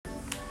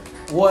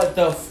What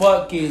the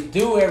fuck it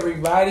do,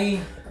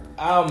 everybody?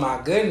 Oh my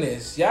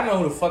goodness. Y'all know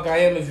who the fuck I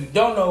am. If you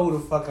don't know who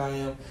the fuck I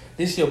am,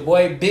 this your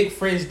boy Big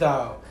French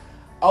Dog.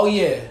 Oh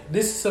yeah,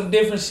 this is some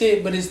different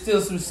shit, but it's still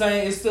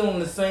on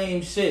the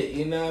same shit,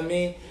 you know what I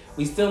mean?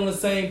 We still on the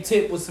same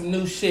tip with some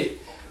new shit.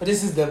 But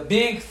this is the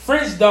Big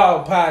French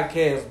Dog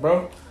podcast,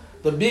 bro.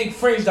 The Big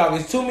French Dog.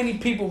 There's too many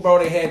people, bro,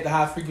 that had the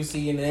high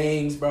frequency in the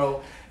names,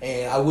 bro.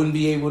 And I wouldn't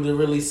be able to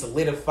really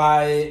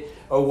solidify it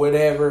or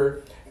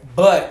whatever.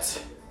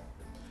 But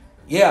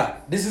yeah,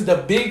 this is the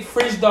Big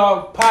French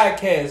Dog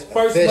podcast.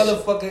 First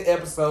motherfucking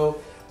episode.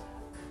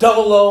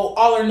 Double O,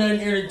 All or Nothing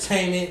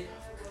Entertainment.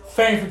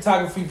 Fame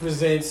Photography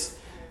presents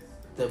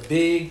the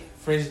Big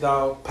French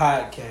Dog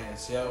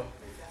podcast, yo.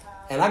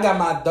 And I got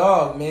my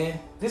dog, man.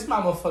 This is my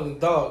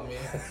motherfucking dog,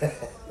 man.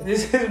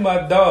 This is my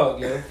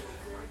dog, yo.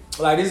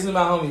 Like, this is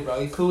my homie, bro.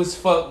 He cool as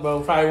fuck,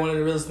 bro. Probably one of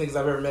the realest niggas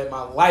I've ever met in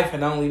my life.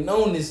 And I only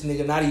known this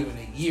nigga not even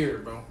a year,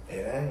 bro.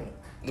 It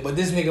ain't. But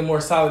this nigga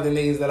more solid than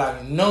niggas that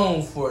I've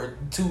known for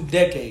 2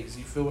 decades.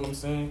 You feel what I'm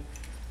saying?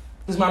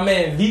 This is my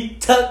man V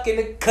Tuck in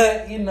the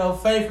cut, you know,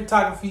 Fame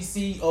Photography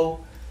CEO.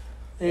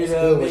 What's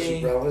good with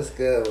you, bro? What's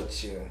good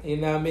with you? You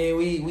know what I mean?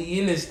 We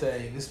in this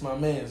thing. This my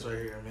man's right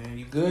here, man.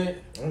 You good?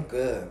 I'm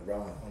good,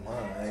 bro. I'm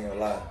on. I ain't gonna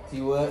lie.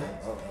 You what?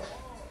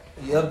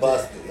 You up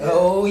busted. Yeah.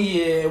 Oh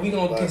yeah, we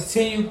gonna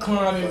continue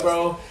climbing,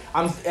 bro.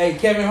 Hey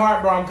Kevin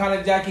Hart, bro. I'm kind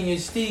of jacking your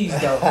steez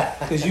though,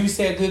 because you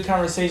said good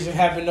conversation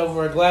happened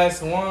over a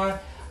glass of wine.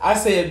 I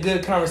say a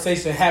good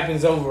conversation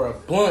happens over a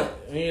blunt.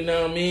 You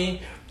know what I mean?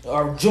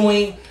 Or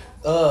joint,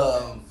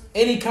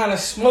 any kind of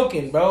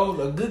smoking, bro.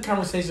 A good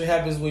conversation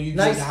happens when you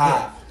get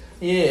high.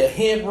 Yeah,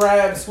 hemp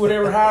wraps,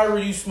 whatever, however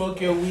you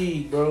smoke your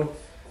weed, bro.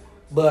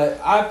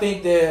 But I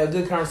think that a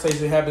good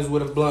conversation happens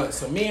with a blunt.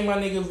 So me and my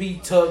nigga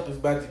V Tuck is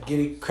about to get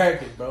it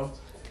cracking, bro.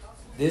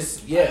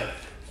 This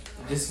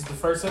is the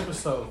first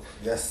episode.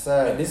 Yes,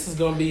 sir. And this is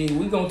gonna be,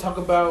 we gonna talk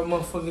about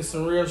motherfucking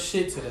some real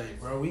shit today,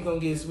 bro. We gonna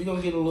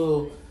get a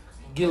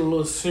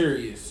little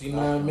serious. You know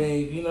what I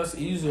mean? You know, it's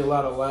usually a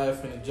lot of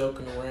laughing and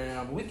joking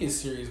around, but we get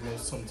serious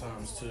most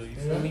sometimes too. You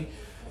feel me?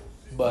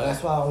 But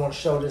that's why I want to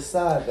show this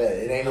side that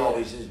it ain't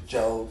always just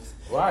jokes.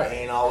 Right. It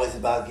ain't always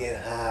about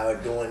getting high or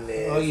doing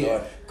this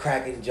or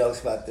cracking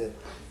jokes about this.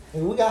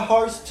 We got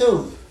hearts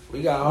too.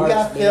 We got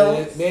hearts,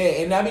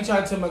 man. And I be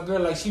trying to tell my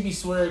girl, like, she be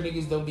swearing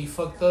niggas don't be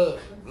fucked up,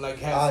 like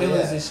have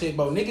feelings and shit,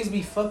 bro. Niggas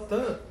be fucked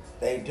up.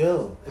 They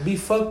do. They be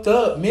fucked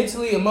up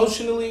mentally,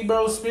 emotionally,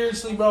 bro,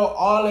 spiritually, bro,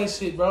 all that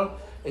shit, bro.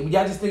 And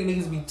y'all just think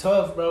niggas be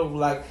tough, bro.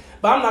 Like,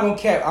 but I'm not gonna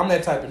cap. I'm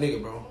that type of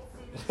nigga, bro.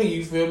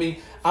 You feel me?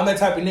 I'm that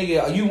type of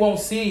nigga. You won't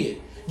see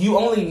it. You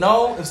only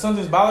know if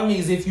something's bothering me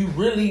is if you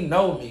really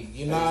know me.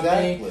 You know what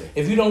I mean?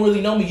 If you don't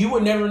really know me, you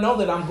would never know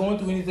that I'm going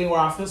through anything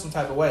where I feel some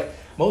type of way.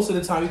 Most of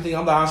the time, you think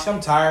I'm like, I'm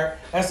tired.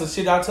 That's the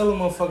shit I tell a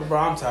motherfucker, bro.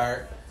 I'm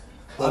tired.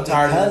 I'm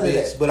tired of the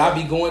bitch. But I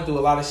be going through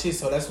a lot of shit,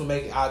 so that's what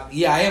make it.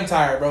 I am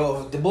tired, bro.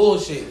 Of the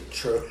bullshit.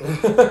 True.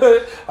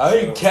 I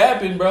ain't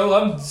capping, bro.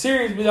 I'm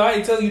serious, but I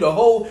ain't telling you the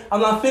whole.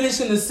 I'm not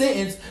finishing the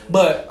sentence,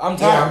 but I'm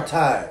tired. Yeah, I'm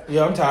tired.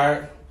 Yeah, I'm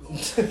tired.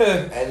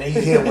 And then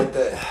you hit with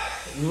the.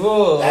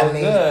 Whoa, that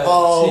means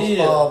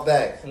fall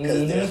back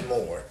because there's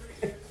more.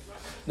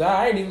 Nah,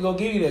 I ain't even gonna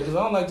give you that because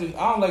I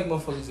don't like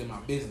motherfuckers in my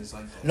business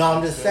like that. No,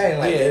 I'm just saying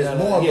there's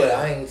more, but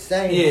I ain't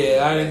saying.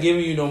 Yeah, I ain't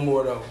giving you no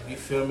more though. You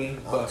feel me?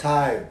 I'm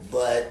tired,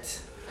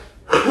 but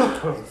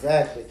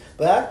exactly.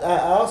 But I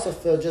also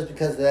feel just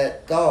because of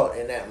that thought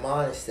and that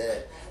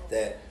mindset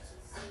that,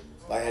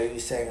 like how you were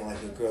saying,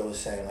 like your girl was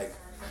saying, like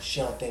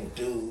she don't think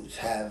dudes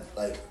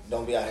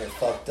don't be out here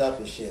fucked up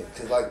and shit.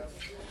 Cause like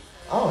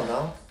I don't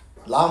know.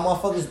 A lot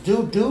of motherfuckers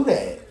do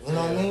that, you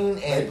know what I mean?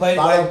 And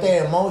bottle up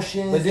their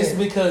emotions. But this is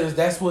because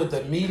that's what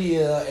the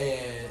media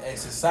and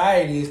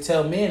society is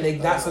telling men they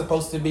not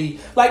supposed to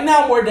be. Like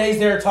nowadays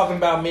they're talking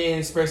about men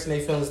expressing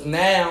their feelings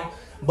now.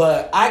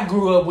 But I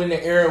grew up in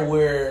the era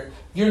where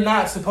you're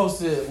not supposed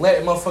to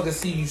let a motherfucker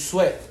see you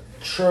sweat.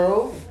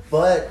 True,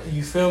 but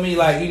you feel me?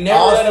 Like you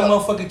never let a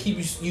motherfucker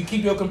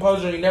keep your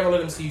composure. And you never let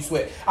him see you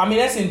sweat. I mean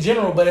that's in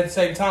general, but at the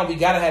same time we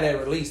gotta have that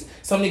release.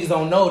 Some niggas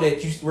don't know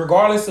that you,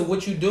 regardless of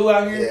what you do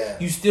out here,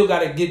 you still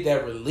gotta get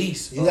that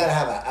release. You gotta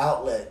have an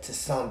outlet to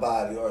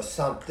somebody or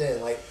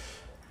something. Like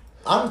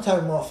I'm the type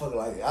of motherfucker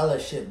like I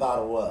let shit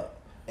bottle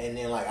up and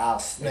then like I'll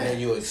snap. And then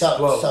you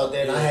explode. So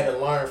then I had to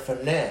learn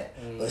from that.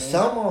 Mm-hmm. But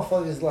some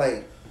motherfuckers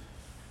like.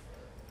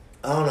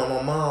 I don't know,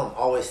 my mom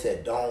always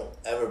said don't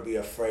ever be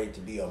afraid to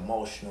be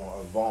emotional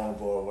or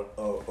vulnerable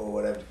or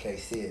whatever the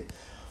case is.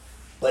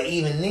 But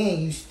even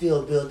then, you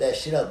still build that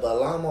shit up. But a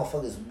lot of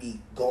motherfuckers be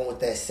going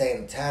with that same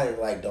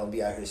mentality, like don't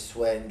be out here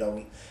sweating, don't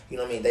be, you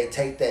know what I mean? They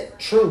take that,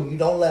 true, you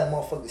don't let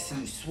motherfuckers see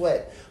you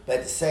sweat. But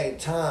at the same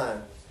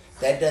time,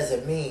 that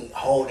doesn't mean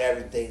hold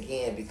everything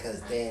in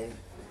because then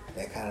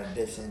that kind of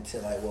dips into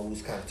like what we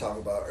was kind of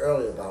talking about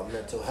earlier about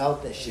mental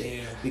health and shit.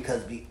 Yeah.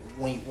 Because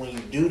when you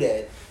do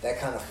that, that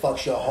kind of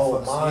fucks your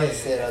whole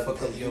mindset up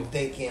because you're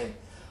thinking,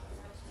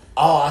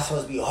 oh, I'm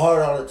supposed to be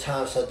hard all the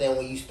time. So then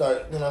when you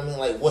start, you know what I mean,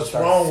 like what's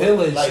wrong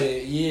with like,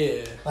 shit?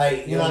 Yeah,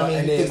 like you know what I mean.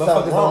 And then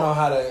motherfuckers don't know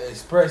how to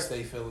express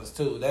their feelings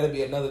too. That'd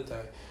be another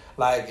thing.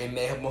 Like, and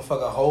that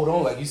motherfucker hold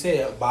on, like you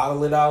said,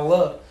 bottle it all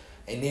up,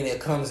 and then it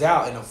comes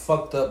out in a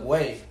fucked up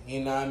way.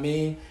 You know what I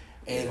mean?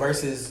 And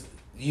versus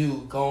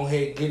you going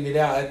ahead getting it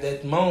out at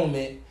that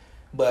moment,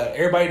 but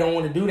everybody don't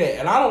want to do that.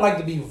 And I don't like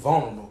to be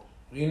vulnerable.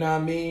 You know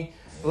what I mean?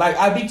 Like,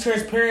 I be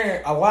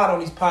transparent a lot on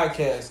these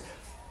podcasts.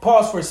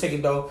 Pause for a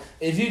second, though.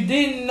 If you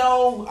didn't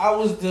know, I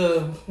was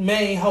the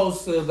main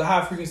host of the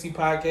High Frequency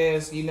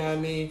Podcast. You know what I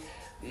mean?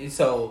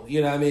 So,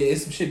 you know what I mean?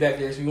 It's some shit back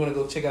there. So, if you want to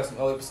go check out some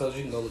old episodes,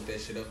 you can go look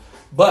that shit up.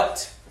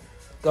 But,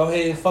 go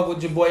ahead and fuck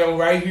with your boy on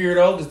right here,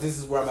 though, because this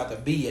is where I'm about to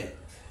be at.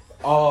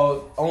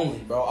 All only,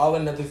 bro. All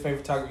in nothing fame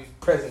photography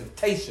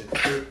presentation,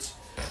 bitch.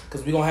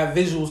 Because we going to have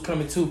visuals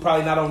coming, too.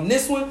 Probably not on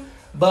this one,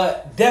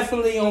 but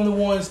definitely on the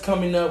ones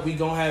coming up, we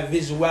going to have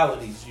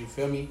visualities. You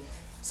feel me?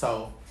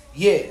 So,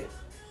 yeah.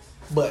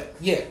 But,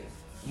 yeah,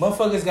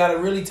 motherfuckers got to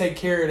really take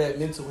care of that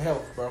mental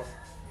health, bro.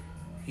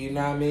 You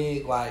know what I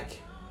mean?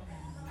 Like,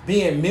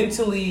 being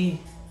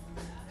mentally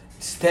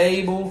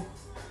stable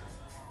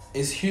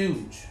is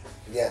huge.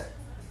 Yeah.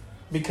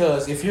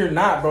 Because if you're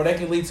not, bro, that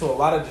can lead to a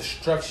lot of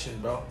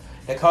destruction, bro.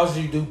 That causes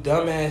you to do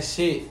dumbass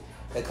shit.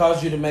 That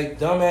causes you to make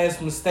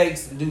dumbass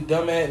mistakes and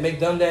make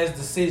dumbass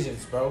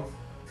decisions, bro.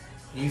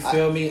 You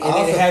feel me? And I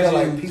also it feel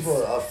like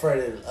people are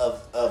afraid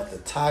of the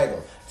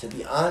title. To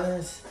be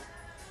honest,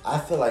 I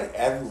feel like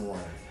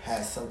everyone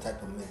has some type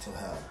of mental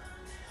health.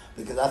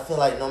 Because I feel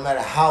like no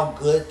matter how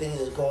good things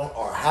is going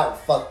or how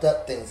fucked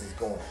up things is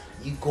going,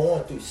 you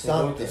going through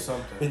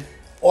something.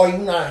 Or you're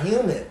not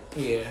human.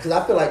 Yeah. Because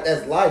I feel like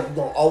that's life. You're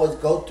going to always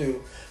go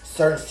through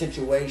certain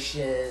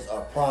situations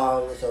or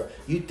problems or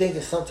you think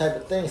of some type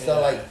of thing.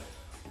 So, like,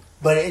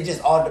 but it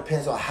just all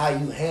depends on how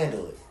you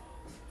handle it.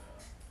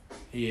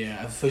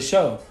 Yeah, for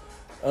sure.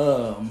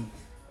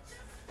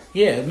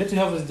 Yeah, mental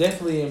health is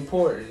definitely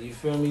important. You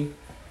feel me?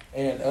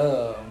 And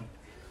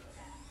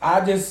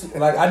I just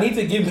I need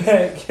to get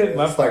back.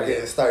 Start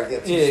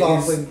getting too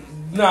soft.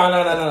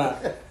 No.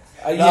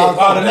 Yeah,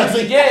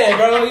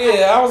 bro.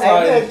 Yeah, I was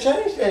like,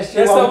 change that shit.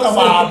 Yeah, man.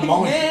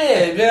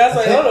 I was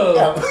like, hold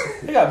on.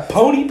 They got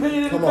pony paint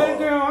in the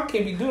background. I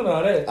can't be doing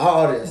all that.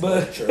 All this.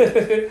 But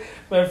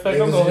matter of fact,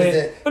 let me go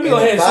ahead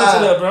and switch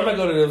it up, bro. I'm gonna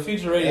go to the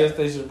future radio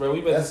station, bro.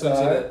 We better switch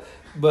it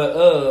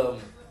up.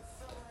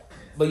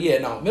 But yeah,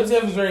 no, mental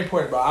health is very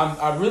important, bro.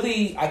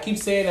 I keep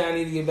saying that I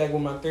need to get back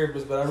with my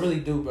therapist, but I really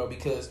do, bro,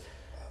 because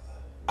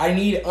I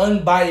need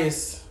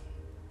unbiased,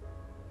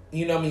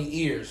 you know what I mean,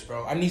 ears,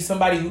 bro. I need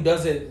somebody who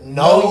doesn't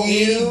know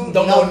you,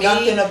 don't know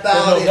nothing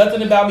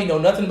about me, know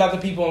nothing about the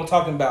people I'm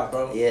talking about,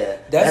 bro. Yeah.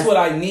 That's what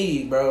I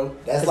need, bro.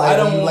 That's like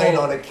when you laying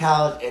on the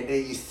couch and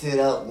then you sit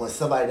up with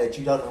somebody that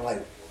you don't know,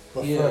 like,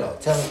 tell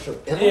me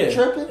tripping. Am I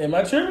tripping? Am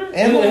I tripping?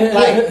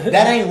 Like,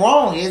 that ain't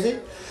wrong, is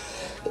it?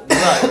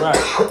 Right.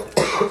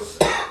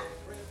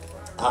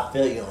 I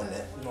feel you on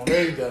that. No,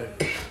 there you go.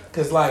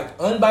 Because, like,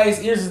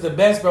 unbiased ears is the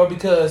best, bro,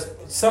 because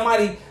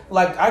somebody,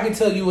 like, I can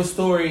tell you a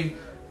story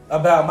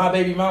about my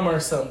baby mama or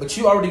something, but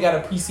you already got a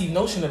preconceived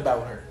notion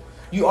about her.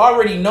 You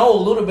already know a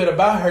little bit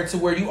about her to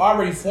where you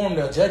already formed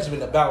a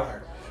judgment about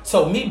her.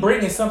 So me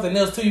bringing something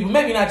else to you,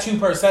 maybe not you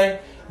per se,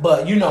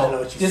 but you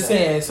know just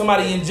saying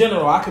somebody in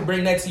general, I could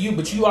bring that to you,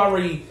 but you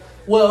already,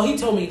 well, he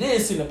told me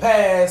this in the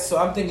past, so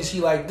I'm thinking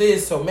she like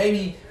this, so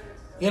maybe,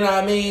 you know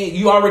what I mean?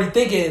 You already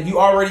thinking, you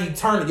already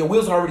turning, your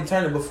wheels are already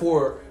turning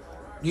before,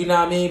 you know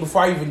what I mean?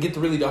 Before I even get to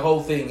really the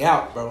whole thing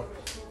out, bro.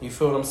 You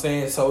feel what I'm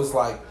saying? So it's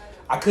like,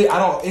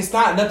 it's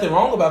not nothing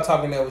wrong about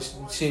talking that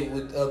shit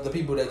with the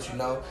people that you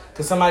know.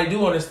 Because somebody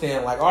do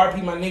understand. Like,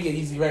 RP my nigga,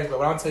 Easy Rex, but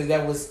I'll tell you,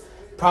 that was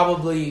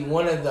probably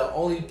one of the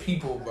only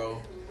people,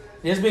 bro.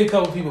 There's been a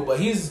couple people, but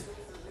he's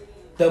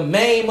the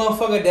main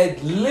motherfucker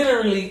that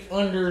literally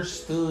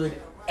understood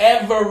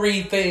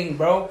everything,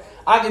 bro.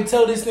 I can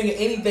tell this nigga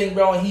anything,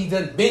 bro, and he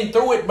done been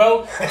through it,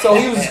 bro. So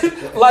he was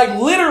like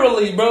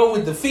literally, bro,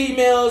 with the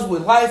females,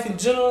 with life in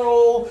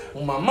general,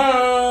 with my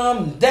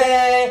mom,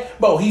 dad,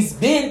 bro. He's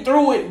been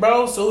through it,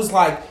 bro. So it's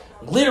like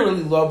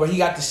literally, bro. He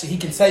got the shit. He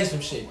can say some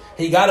shit.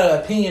 He got an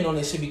opinion on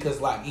this shit because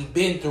like he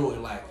been through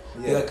it. Like,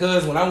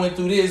 cause when I went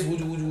through this, you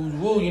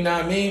know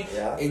what I mean?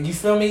 Yeah. And you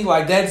feel me?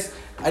 Like that's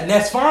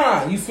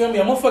fine. You feel me?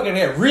 A motherfucker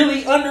that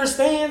really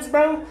understands,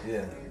 bro.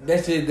 Yeah.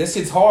 That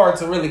shit's hard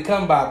to really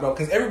come by, bro.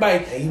 Because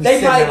everybody,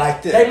 they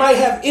might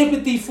have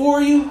empathy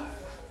for you.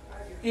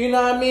 You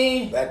know what I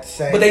mean? But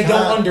they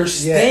don't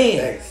understand.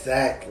 Yeah,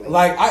 exactly.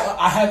 Like,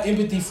 I have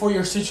empathy for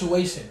your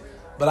situation,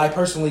 but I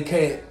personally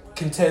can't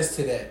contest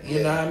to that.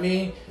 You know what I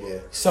mean? Yeah.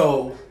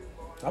 So,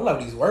 I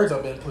love these words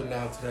I've been putting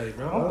out today,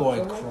 bro. I'm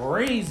going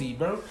crazy,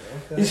 bro.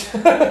 Okay. I'm just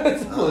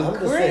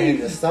saying,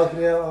 just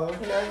soaking it all.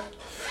 Okay.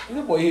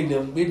 This boy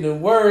hitting the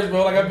words,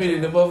 bro, like I've been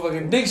in the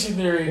motherfucking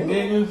dictionary,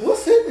 nigga.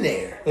 What's in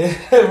there?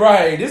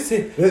 Right.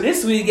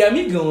 This week got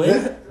me going.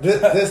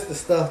 This the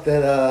stuff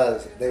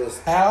that they was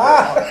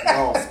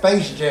on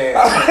Space Jam.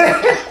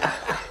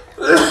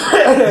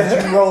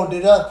 You rolled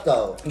it up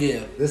though.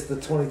 Yeah. This the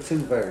 22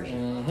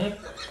 version.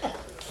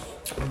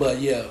 Mm-hmm. But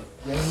yeah.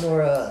 Any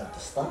more the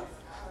stuff?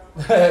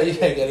 You ain't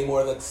got any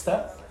more of that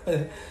stuff.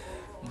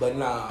 But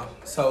nah.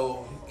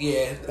 So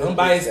yeah,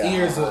 unbiased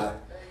ears are.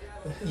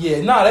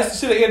 Yeah, nah, that's the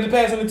shit that ended up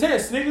passing the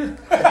test, nigga.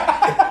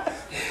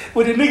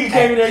 When the nigga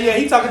came in there, yeah,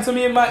 he talking to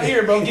me in my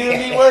ear, bro, giving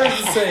me words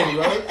to say,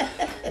 bro.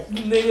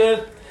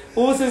 Nigga,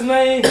 what was his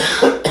name?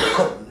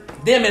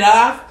 Damn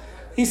it,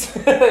 He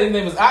said his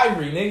name was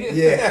Ivory, nigga.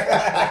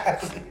 Yeah.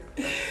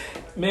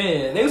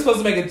 Man, they were supposed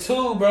to make it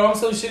 2, bro. I'm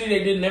so shitty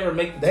they didn't ever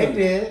make the 2. They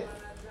did.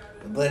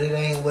 But it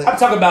ain't what I'm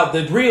talking about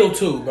the real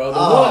 2, bro. The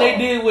one they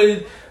did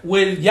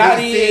with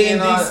Yachty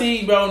and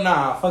DC, bro.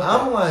 Nah, fuck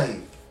that. I'm like,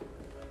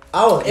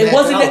 oh, it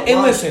wasn't.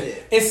 And listen,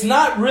 it's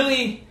not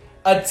really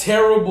a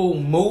terrible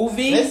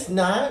movie. It's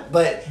not,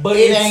 but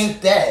it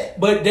ain't that.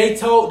 But they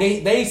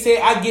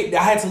said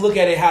I had to look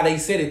at it how they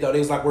said it though. They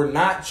was like, we're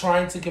not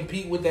trying to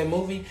compete with that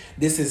movie.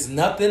 This is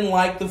nothing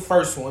like the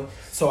first one.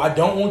 So I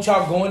don't want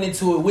y'all going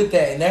into it with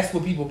that, and that's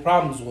what people's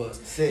problems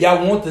was.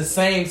 Y'all want the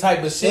same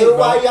type of shit, bro.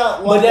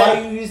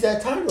 Why you use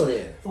that title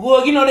then?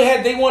 Well, you know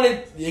they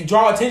wanted to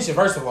draw attention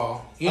first of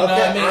all. You know what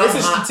I mean? It's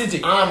a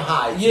strategic. I'm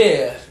high.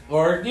 Yeah,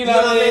 or you know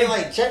what I mean?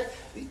 Like check.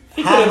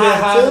 He could have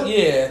been high.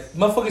 Yeah,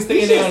 motherfuckers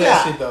thinking they on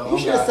that shit though. You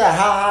should have said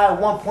how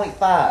high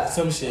 1.5.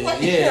 Some shit.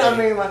 What, yeah. You know what I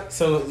mean? Like,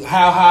 so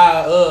how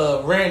high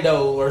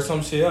Rando or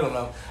some shit, I don't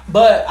know.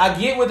 But I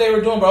get what they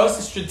were doing, bro. It's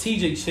a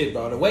strategic shit,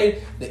 bro. The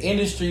way the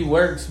industry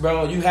works,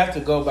 bro, you have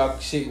to go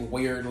about shit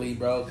weirdly,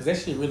 bro. Because that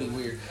shit really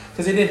weird.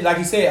 Because it didn't, like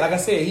I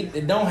said,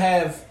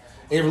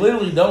 it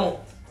literally don't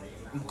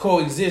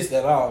coexist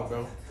at all,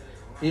 bro.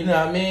 You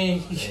know what I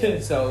mean? Yeah.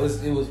 So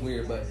it was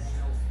weird, but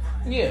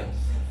yeah.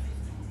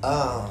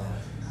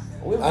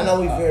 I know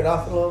we veered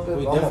off a little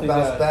bit, but I'm going to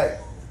bounce back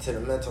to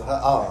the mental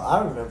health. Oh, I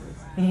remember.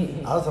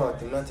 I was talking about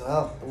the mental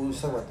health. We were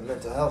talking about the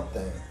mental health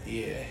thing.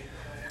 Yeah.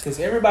 Because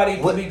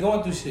everybody could be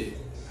going through shit.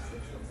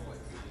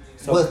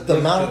 So with the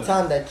amount of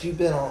time that you've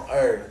been on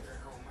Earth,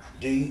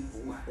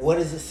 what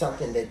is it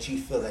something that you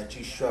feel that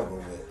you struggle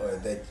with? Or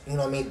that, you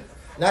know what I mean?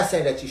 Not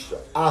saying that you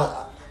struggle.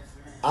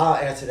 I'll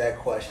answer that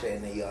question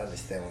and then you'll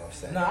understand what I'm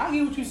saying. No, I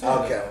get what you're saying.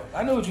 Okay.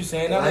 I know what you're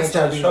saying. I ain't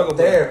trying to be a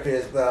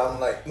therapist, but I'm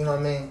like, you know what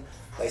I mean?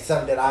 Like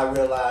something that I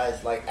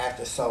realized like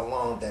after so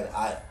long that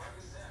I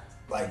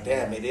like,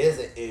 damn, it is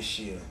an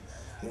issue.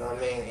 You know what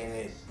I mean? And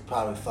it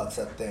probably fucks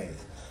up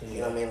things. You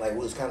know what I mean? Like we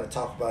was kind of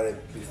talking about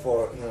it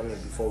before, you know what I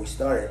mean, before we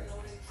started.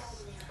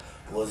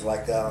 It was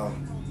like the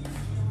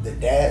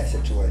dad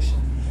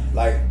situation.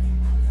 Like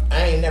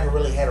I ain't never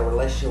really had a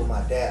relationship with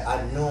my dad.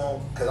 I knew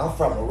him because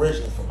I'm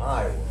originally from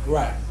Iowa.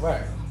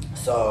 Right.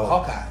 So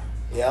Hawkeye.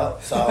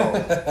 Yep. So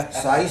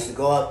I used to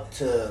go up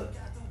to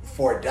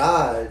Fort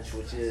Dodge,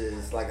 which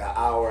is like an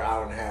hour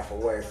and a half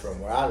away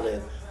from where I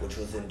live, which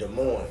was in Des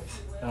Moines.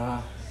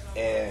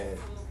 And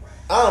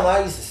I don't know,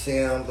 I used to see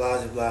him,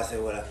 blah,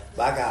 whatever.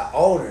 But I got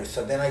older,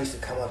 so then I used to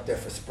come up there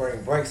for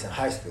spring breaks in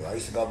high school. I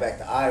used to go back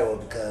to Iowa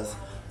because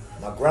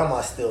my grandma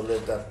still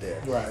lived up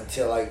there. Right.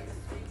 Until I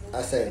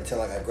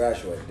got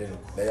graduated. Then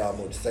they all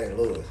moved to St.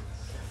 Louis.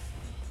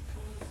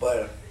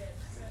 But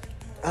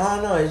I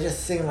don't know, it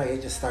just seemed like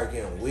it just started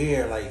getting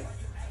weird. Like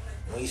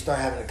when you start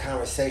having a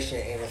conversation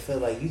and it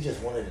feels like you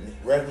just one of the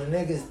regular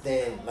niggas,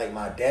 then like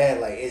my dad,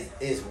 like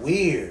it's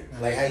weird.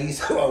 Like how you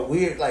talk about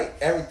weird, like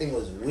everything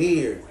was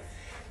weird.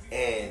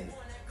 And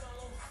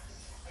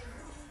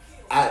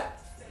I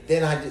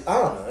don't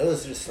know, it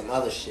was just some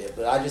other shit.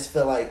 But I just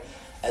feel like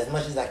as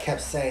much as I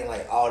kept saying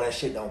like, oh, that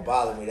shit don't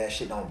bother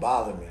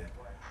me.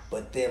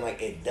 But then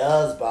like it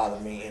does bother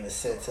me in the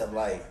sense of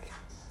like,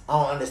 I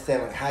don't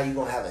understand like how you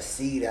gonna have a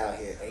seed out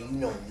here and you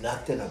know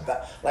nothing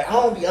about, like I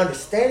don't be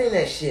understanding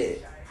that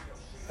shit.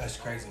 That's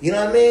crazy. You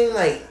know what I mean?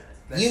 Like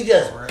that's you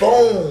just crazy.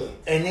 Boom,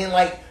 and then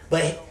like,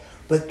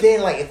 but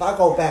then like if I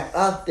go back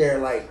up there,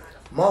 like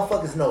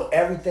motherfuckers know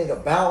everything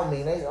about me.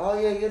 And they, oh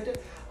yeah, you're.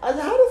 I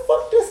said, how the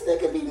fuck this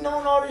nigga be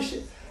knowing all this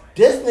shit?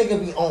 This nigga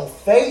be on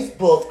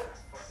Facebook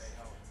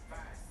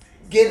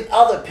getting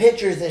other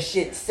pictures and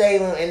shit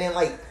saving, and then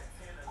like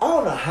I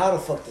don't know how the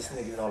fuck this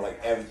nigga know like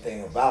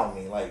everything about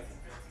me, like.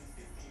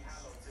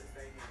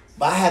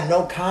 But I have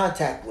no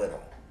contact with him.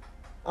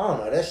 I don't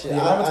know that shit. Did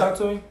your mama talk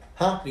to him?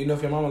 Huh? Do you know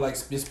if your mama like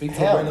speak to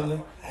him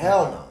randomly?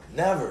 Hell no,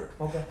 never.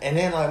 Okay. And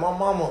then like my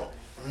mama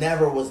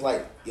never was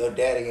like your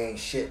daddy ain't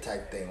shit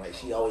type thing. Like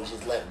she always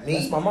just let me.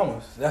 That's my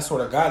mama. That's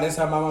sort of God. That's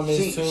how my mama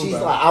is too. She's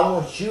bro. like, I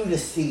want you to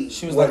see.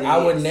 She was like,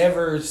 I would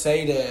never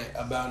say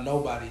that about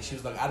nobody. She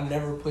was like, I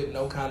never put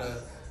no kind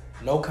of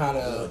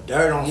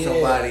dirt on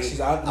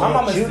somebody. I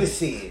want you to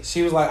see it.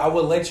 She was like, I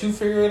would let you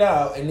figure it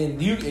out, and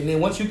then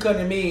once you come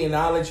to me, and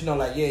I'll let you know,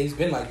 like, yeah, he's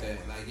been like that,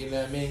 like, you know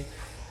what I mean?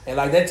 And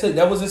like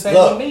that was the same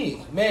with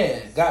me,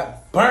 man.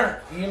 Got burnt,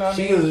 you know what I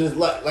mean? She was just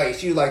like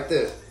she was like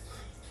this.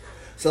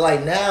 So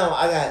like now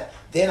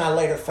Then I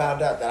later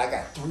found out that I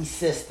got 3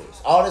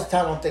 sisters. All this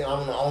time I'm thinking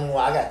I'm the only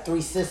one. I got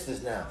 3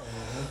 sisters now.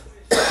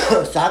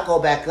 Mm-hmm. So I go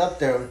back up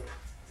there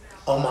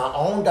on my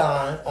own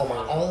dime, on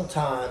my own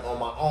time, on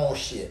my own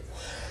shit.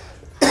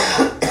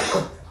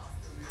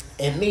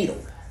 And meet them.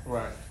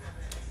 Right.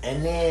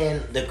 And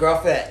then the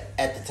girlfriend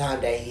at the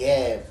time that he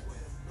had,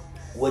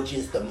 which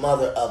is the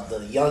mother of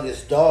the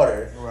youngest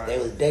daughter, right. They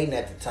was dating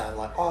at the time.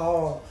 Like,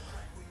 oh,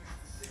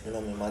 you know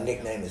what I mean? My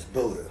nickname is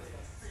Buddha.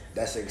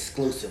 That's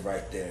exclusive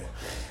right there.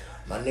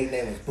 my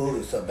nickname was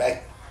Buddha. So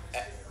back,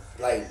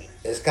 like,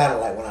 it's kind of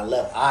like when I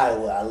left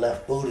Iowa, I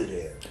left Buddha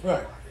there.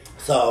 Right.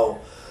 So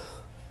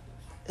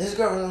this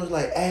girl was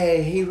like,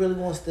 hey, he really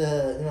wants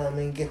to, you know what I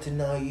mean, get to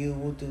know you.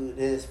 We'll do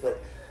this.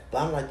 But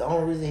I'm like, the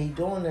only reason he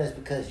doing this is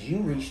because you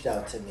reached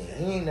out to me.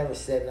 He ain't never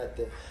said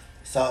nothing.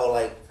 So,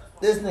 like,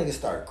 this nigga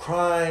started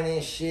crying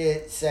and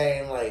shit,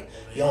 saying, like,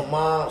 your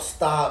mom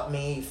stopped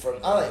me from...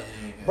 I'm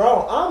like,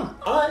 bro,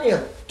 I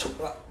am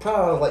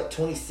probably like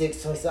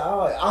 26,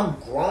 27. I'm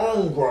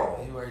grown.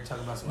 You already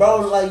talking about some bro,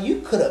 like, you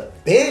could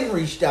have been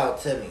reached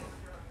out to me.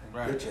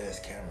 Right. Bitch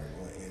ass camera.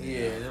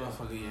 Yeah, that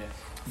motherfucker, yeah.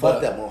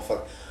 Fuck that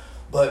motherfucker.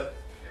 But,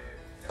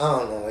 I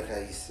don't know, like how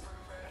you said.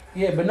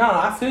 Yeah, but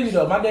nah, I feel you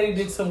though. My daddy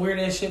did some weird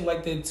ass shit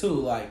like that too.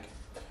 Like,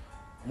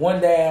 one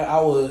day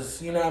I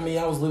was, you know what I mean,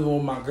 I was living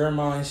with my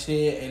grandma and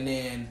shit, and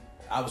then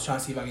I was trying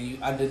to see if I could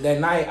use, that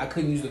night I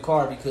couldn't use the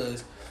car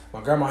because my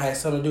grandma had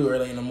something to do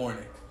early in the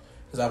morning.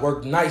 Because I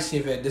worked night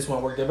shift at this one,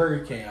 I worked at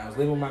Burger King. I was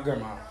living with my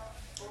grandma.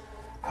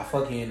 I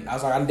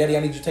was like, Daddy, I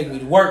need you to take me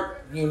to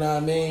work. You know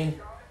what I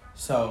mean?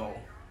 So,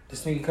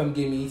 this nigga come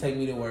get me, he take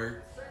me to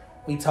work.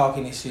 We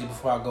talking this shit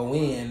before I go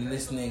in, and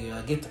this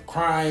nigga get to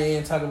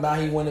crying, talking about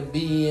he want to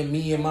be in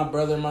me and my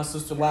brother and my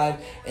sister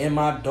wife and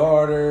my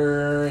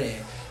daughter,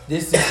 and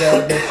this is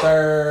that, the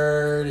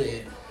third,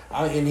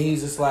 and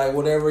he's just like,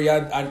 whatever,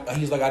 y'all,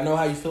 he's like, I know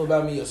how you feel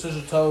about me, your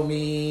sister told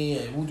me,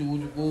 and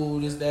woo,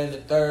 this, that, and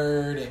the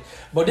third,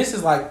 but this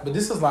is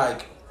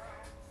like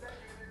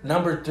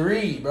number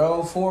 3,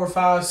 bro, 4,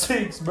 5,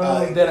 6,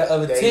 bro, that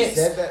of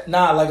attempts.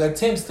 Nah, like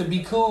attempts to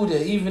be cool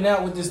to even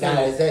out with this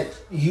guy. Is that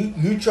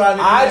you tried?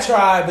 I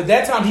tried, but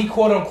that time he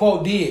quote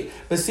unquote did.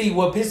 But see,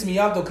 what pissed me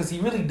off though, because he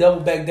really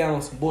doubled back down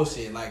on some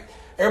bullshit. Like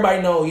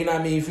everybody know, you know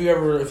what I mean. If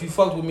you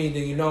fucked with me,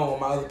 then you know on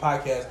my other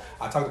podcast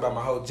I talked about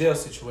my whole jail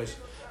situation.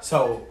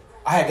 So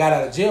I had got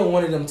out of jail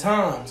one of them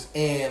times,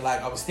 and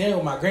like I was staying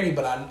with my granny,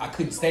 but I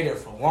couldn't stay there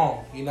for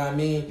long. You know what I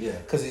mean? Yeah.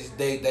 Because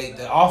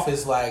the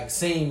office like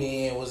seen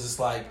me and was just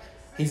like,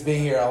 he's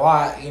been here a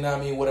lot. You know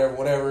what I mean?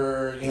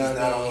 Whatever. You know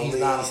what I mean? He's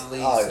not on the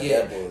lease. Oh,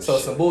 yeah. So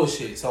some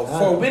bullshit. So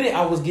for a minute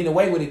I was getting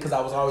away with it because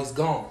I was always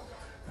gone.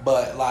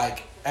 But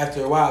like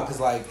after a while, because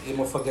like it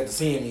motherfucker got to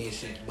seeing me and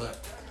shit.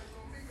 But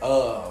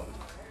yeah,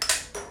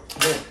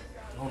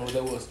 I don't know what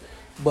that was.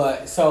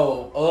 But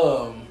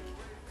so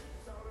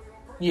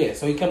yeah,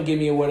 so he come get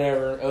me or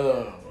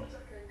whatever.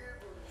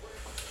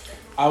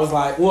 I was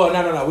like, well,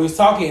 no. We was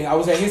talking. I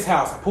was at his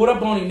house. I pulled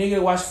up on him, nigga,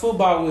 to watch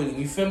football with him.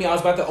 You feel me? I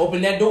was about to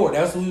open that door.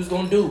 That's what we was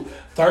going to do.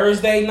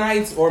 Thursday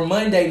nights or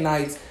Monday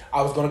nights,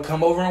 I was going to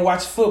come over and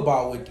watch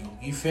football with you.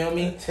 You feel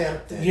me?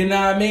 Attempted. You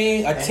know what I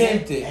mean?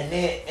 Attempted.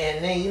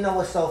 And then you know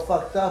what's so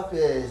fucked up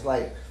is,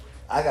 like,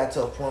 I got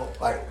to a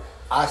point, like,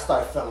 I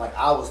started feeling like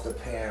I was the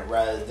parent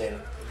rather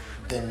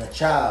than the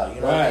child.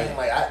 You know what I mean?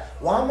 Like,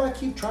 why am I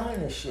keep trying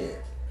this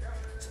shit?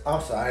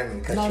 I'm sorry, I didn't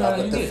mean to cut you off,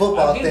 but the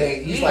football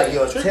thing, he's like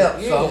your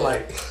attempt, so I'm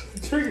like...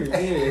 Trigger,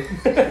 yeah.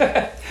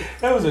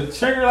 That was a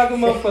trigger like a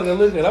motherfucker.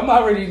 Look at, I'm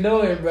already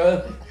knowing,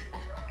 bro.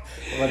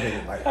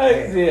 Like,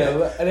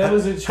 yeah, that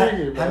was a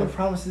trigger, bro.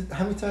 How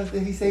many times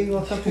did he say you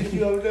want to come pick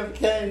you up? Never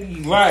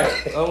came. Right.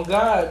 Oh,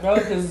 God, bro,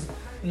 because...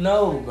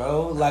 No,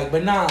 bro. Like,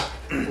 but nah.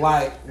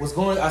 Like, what's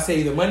going... I say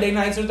either Monday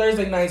nights or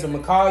Thursday nights, I'm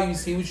going to call you,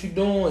 see what you're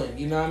doing.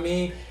 You know what I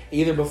mean?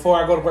 Either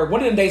before I go to work.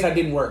 One of them days I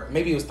didn't work.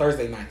 Maybe it was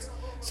Thursday nights.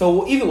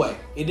 So either way,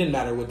 it didn't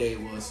matter what day it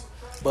was.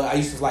 But I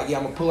used to like, yeah,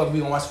 I'm going to pull up, we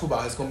going to watch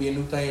football. It's going to be a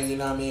new thing, you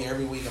know what I mean?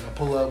 Every week I'm going to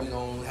pull up, we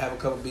going to have a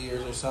couple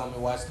beers or something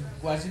and watch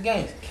the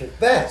games. Kick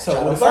back.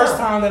 So the first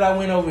time that I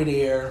went over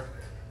there,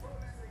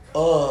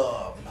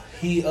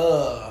 he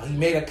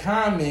made a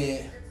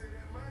comment.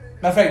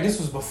 Matter of fact, this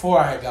was before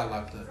I had got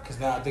locked up. Because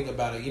now I think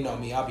about it, you know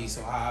me, I'll be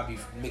so high, I'll be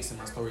mixing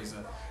my stories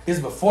up. This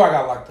is before I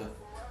got locked up.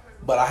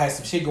 But I had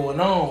some shit going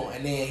on,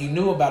 and then he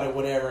knew about it,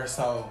 whatever,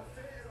 so...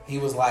 He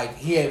was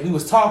like, we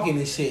was talking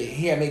and shit.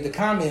 He had made the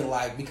comment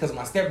like, because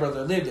my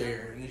stepbrother lived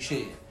there and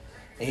shit.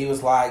 And he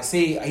was like,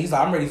 he's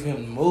like, I'm ready for him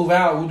to move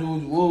out.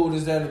 Woo,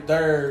 this, that, and the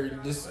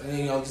third. This,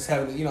 you know, just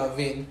having, you know,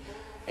 venting.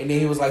 And then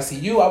he was like,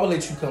 I would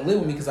let you come live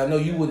with me because I know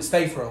you wouldn't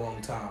stay for a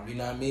long time. You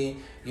know what I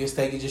mean? You'll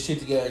stay, get your shit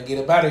together and get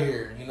up out of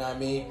here. You know what I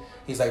mean?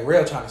 He's like,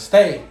 real trying to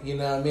stay. You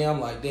know what I mean? I'm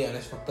like, damn,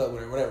 that's fucked up,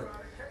 whatever.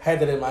 Had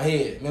that in my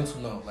head,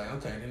 mental note. Like,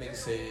 okay, the nigga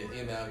said,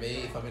 you know what I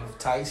mean? If I'm in a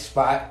tight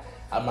spot,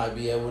 I might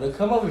be able to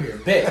come over here.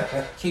 Bet.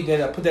 Keep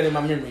that up. Put that in my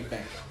memory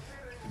bank.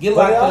 Get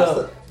locked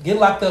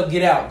up.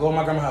 Get out. Go to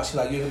my grandma's house. She's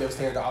like, you ain't gonna be able to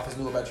stay at the office.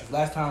 Knew about you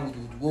last time.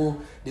 Woo.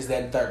 This,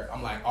 that, and third.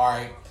 I'm like, all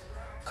right.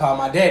 Call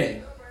my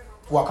daddy.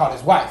 Well, I called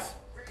his wife.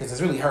 Because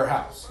it's really her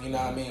house. You know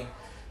what I mean?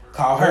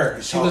 Call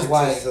her. She was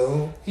like,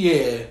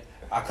 yeah.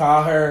 I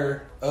called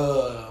her.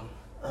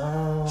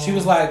 She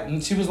was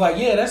like,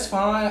 yeah, that's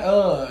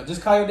fine.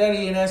 Just call your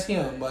daddy and ask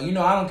him. But, you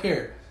know, I don't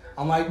care.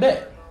 I'm like,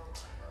 bet.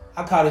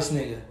 I call this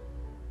nigga.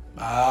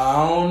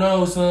 I don't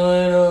know,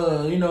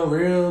 son. You know,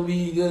 real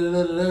be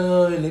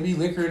good, and there be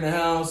liquor in the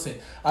house, and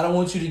I don't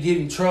want you to get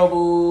in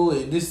trouble,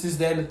 and this,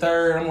 that, and the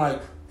third. I'm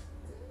like,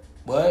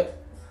 what?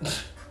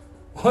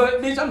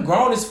 What, bitch? I'm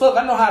grown as fuck.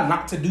 I know how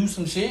not to do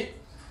some shit.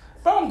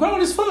 Bro, I'm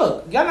grown as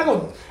fuck. Y'all not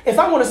gonna. If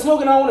I want to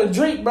smoke and I want to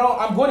drink, bro,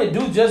 I'm going to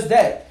do just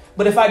that.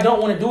 But if I don't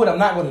want to do it, I'm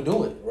not going to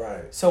do it.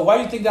 Right. So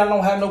why you think that I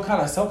don't have no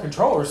kind of self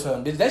control or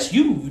something? Bitch, that's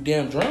you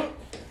damn drunk.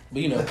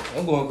 But you know,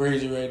 I'm going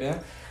crazy right now.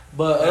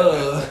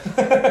 But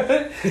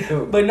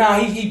but nah,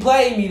 he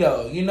played me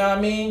though. You know what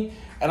I mean?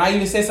 And I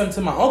even said something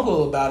to my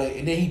uncle about it,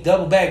 and then he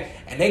doubled back,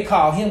 and they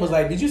called him, was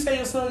like, "Did you say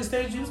your son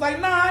stage?" He was like,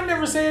 "Nah, I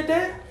never said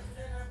that."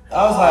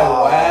 I was like,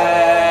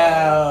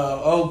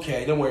 "Wow,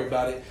 okay, don't worry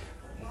about it."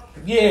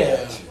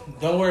 Yeah,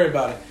 don't worry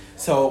about it.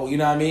 So you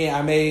know what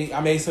I mean?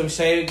 I made some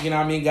shake. You know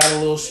what I mean? Got a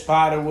little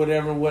spot or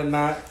whatever,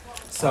 whatnot.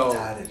 So I'm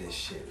tired of this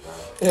shit, bro.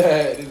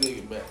 yeah, this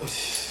nigga back.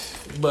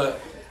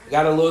 But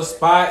got a little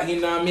spot.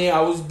 You know what I mean?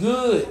 I was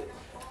good.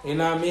 You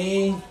know what I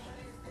mean?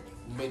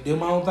 But do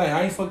my own thing.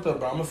 I ain't fucked up,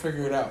 bro. I'm gonna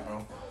figure it out, bro.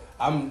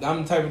 I'm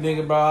the type of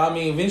nigga, bro. I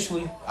mean,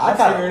 eventually, I figure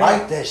gotta it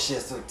write out. that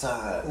shit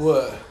sometimes.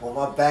 What? When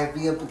my back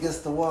be up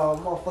against the wall,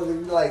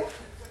 motherfucker be like,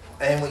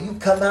 and when you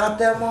come out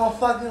that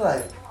motherfucker,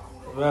 like,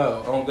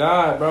 Bro, on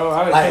God, bro.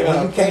 I like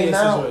when you came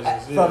out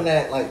situations, from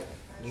that, like,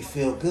 you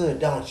feel good,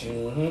 don't you?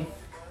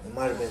 Mm-hmm. It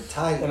might have been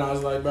tight. And I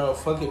was like, bro,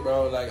 fuck it,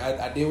 bro. Like,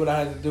 I did what I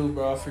had to do,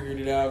 bro. I figured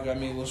it out. Got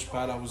me a little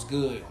spot. I was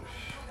good.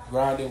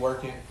 Grinding,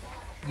 working.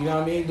 You know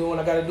what I mean? Doing what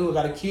I gotta do. I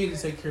got a kid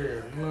to take care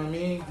of. You know what I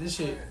mean? This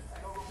shit.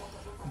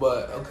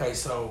 But, okay,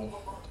 so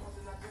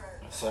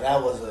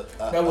that was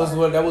that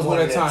was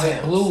one of the times he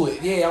blew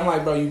it. Yeah, I'm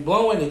like, bro, you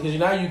blowing it because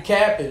now you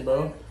capping,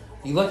 bro.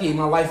 You lucky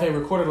my life ain't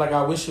recorded like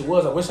I wish it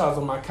was. I wish I was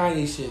on my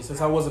Kanye shit.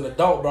 Since I was an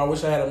adult, bro, I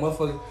wish I had a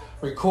motherfucker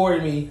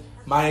recording me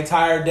my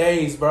entire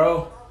days,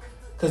 bro.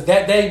 Because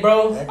that day,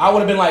 bro, I would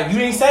have been like, you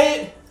didn't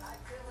say it?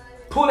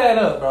 Pull that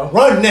up, bro.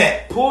 Run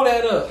that. Pull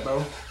that up, bro.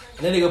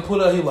 And then they gonna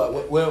pull up, he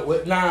like, well,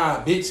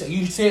 nah, bitch,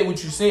 you said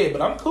what you said,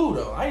 but I'm cool,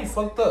 though. I ain't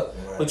fucked up.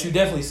 Right. But you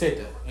definitely said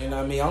that. You know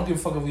what I mean? I don't give a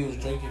fuck if you was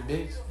drinking,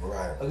 bitch.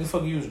 Right. I don't give a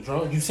fuck if you was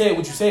drunk. You said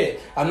what you said.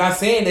 I'm not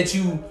saying that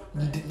you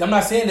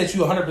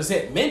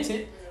 100% meant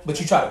it, but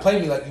you try to play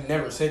me like you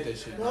never said that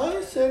shit. No, I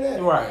didn't say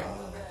that. Right.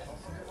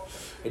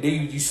 And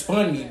then you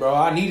spun me, bro.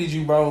 I needed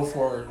you, bro,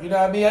 for, you know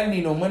what I mean? I didn't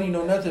need no money,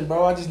 no nothing,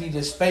 bro. I just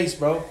needed space,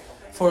 bro,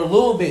 for a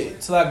little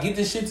bit till I get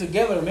this shit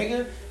together,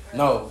 nigga.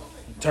 No.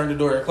 Turn the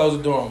door, close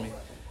the door on me.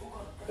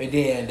 And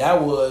then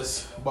that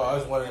was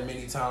one of the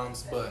many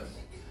times, but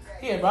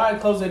yeah, bro, I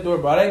closed that door,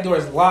 bro. That door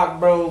is locked,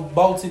 bro,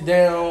 bolted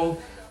down,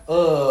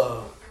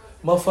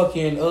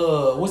 motherfucking,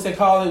 what's they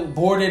call it?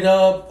 Boarded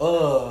up,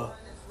 all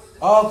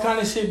kind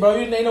of shit, bro.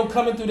 You ain't no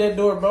coming through that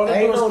door, bro. That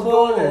Ain't door's no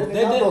closed. door there,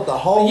 nigga. I built the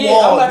whole yeah,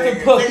 wall, I'm about nigga.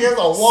 to put Nigga, it's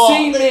a wall,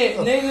 cement,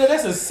 nigga.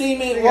 That's a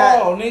cement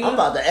wall, nigga. I'm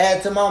about to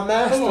add to my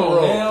master Come on,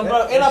 room. man,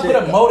 bro. And I put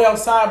a moat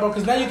outside, bro,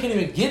 because now you can't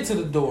even get to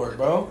the door,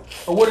 bro.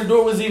 Or where the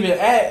door was even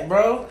at,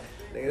 bro.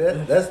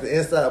 Nigga, that's the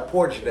inside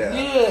porch now.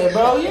 Yeah,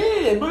 bro.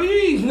 Yeah, bro. You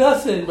ain't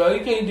nothing, bro.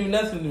 You can't do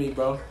nothing to me,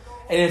 bro.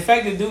 And in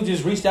fact, the dude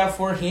just reached out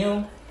for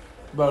him,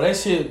 bro. That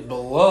shit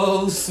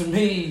blows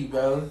me,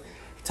 bro.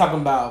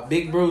 Talking about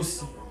Big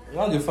Bruce. I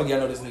don't give a fuck.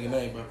 Y'all know this nigga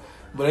name, bro.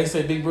 But they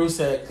said Big Bruce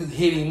had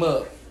hit him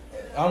up.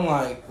 I'm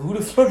like, who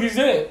the fuck is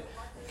that?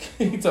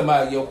 He talking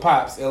about your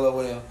pops,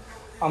 LOL.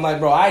 I'm like,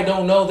 bro, I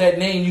don't know that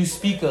name you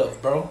speak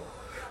of, bro.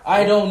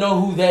 I don't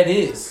know who that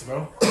is,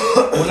 bro.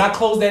 When I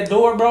closed that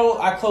door, bro,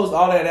 I closed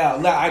all that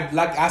out.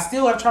 I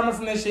still have trauma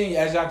from that shit,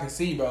 as y'all can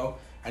see, bro.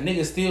 A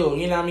nigga still,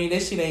 you know what I mean?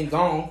 That shit ain't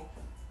gone.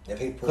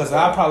 Because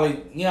I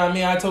probably, you know what I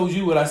mean? I told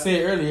you what I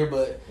said earlier,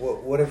 but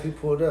what if he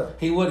pulled up?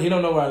 He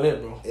don't know where I live,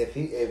 bro. If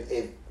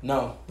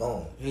no,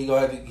 boom, he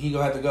gonna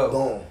have to go.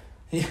 Boom.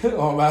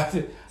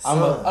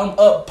 I'm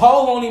up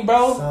pole on him,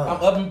 bro. Son.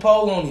 I'm up and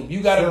pole on him.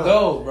 You gotta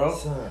go, bro.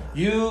 Son.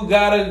 You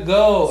gotta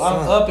go.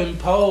 Son. I'm up and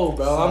pole,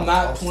 bro. Son. I'm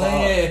not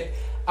playing.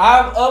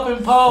 I'm up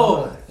and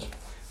pole. Son.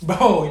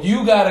 Bro,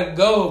 you gotta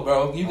go,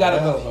 bro. You gotta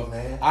go, bro.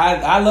 Man.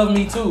 I love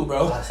me too,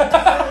 bro. That's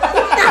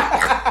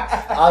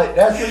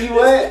where you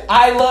at?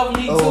 I love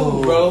me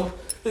too, bro.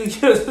 I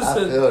feel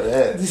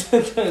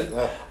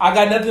that. I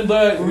got nothing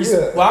but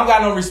well, I don't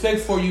got no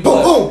respect for you,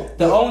 but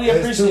the only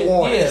appreciation,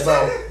 yeah,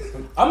 bro.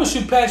 I'm gonna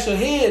shoot past your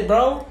head,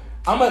 bro.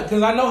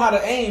 Cause I know how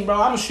to aim, bro.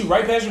 I'm gonna shoot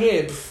right past your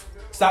head.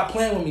 Stop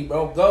playing with me,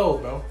 bro. Go,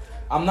 bro.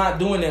 I'm not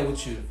doing that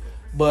with you.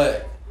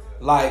 But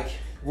like,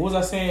 what was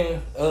I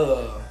saying?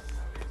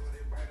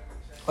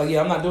 Like,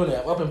 yeah, I'm not doing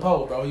that. I'm up in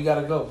pole, bro. You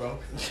gotta go, bro.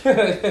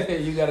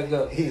 You gotta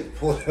go. He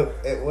pulled up.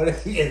 What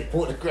if he just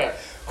pulled the crap?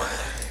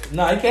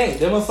 Nah, he can't.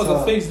 That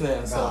motherfucker fixed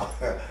now. So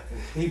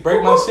he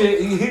break my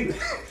shit. He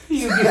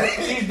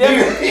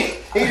definitely.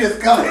 He just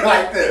coming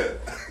like this.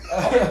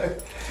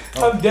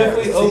 I'm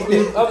definitely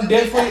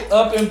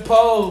up in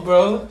pole,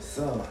 bro.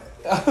 Son.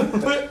 Up in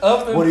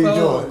What are you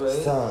pole, doing, bro.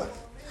 son?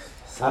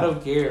 I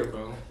don't care,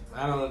 bro.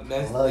 I don't.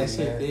 That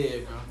shit man.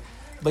 dead, bro.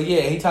 But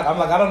yeah, I'm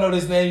like, I don't know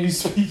this name you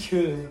speak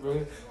of,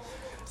 bro.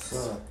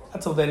 Son. I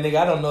told that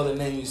nigga I don't know the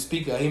name you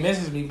speak of. He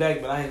messaged me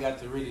back, but I ain't got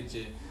to read it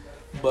yet.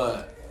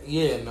 But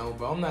yeah, no,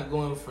 bro. I'm not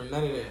going for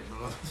none of that,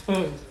 bro.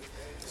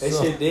 That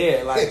shit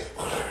dead. Like,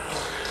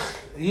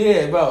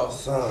 yeah, bro.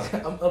 Son.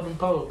 I'm up in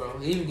pole, bro.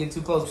 He even get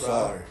too close, bro.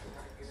 Sorry.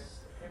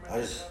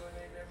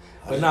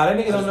 But nah, that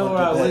nigga don't know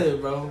where I live,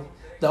 bro.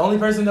 The only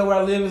person that know where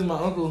I live is my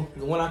uncle.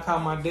 The one I call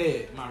my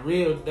dad.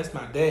 That's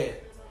my dad.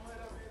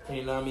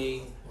 You know what I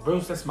mean?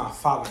 Bruce, that's my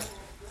father.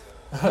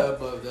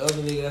 But the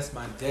other nigga, that's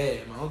my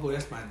dad. My uncle,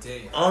 that's my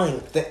dad. I don't even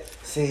think.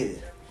 See,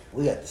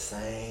 we got the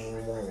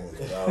same wounds,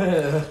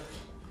 bro.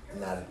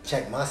 Now,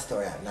 check my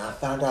story out. Now, I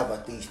found out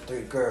about these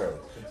 3 girls.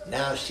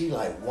 Now, she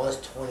like,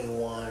 one's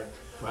 21,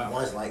 wow.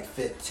 One's like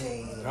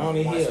 15,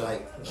 one's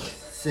like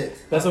 6.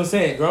 That's what I'm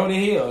saying. Grown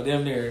in hell,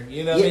 damn near.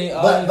 You know what I mean?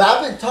 But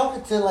I've been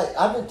talking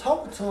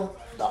to him,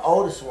 the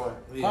oldest one,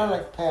 probably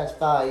like the past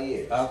 5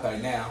 years.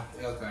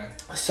 Okay.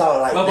 So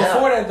like, but now,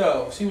 before that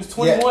though, she was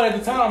 21 at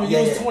the time, and you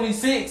was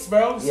 26,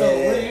 bro. So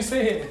what are you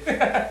saying?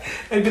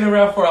 They've been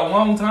around for a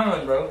long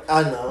time, bro.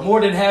 I know.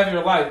 More than half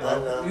your life, bro. I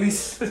know.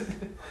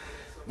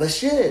 But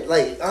shit,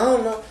 like, I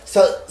don't know.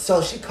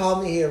 So she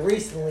called me here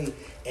recently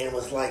and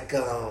was like,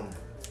 I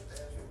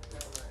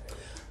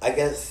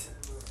guess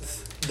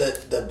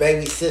the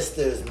baby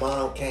sister's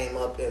mom came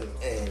up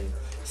and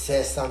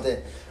said something.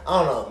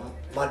 I don't know.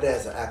 My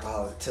dad's an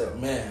alcoholic too.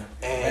 Man.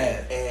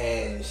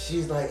 And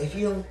she's like, if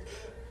you're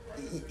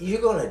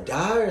gonna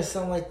die or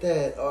something like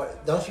that, or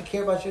don't you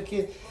care about your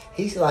kids?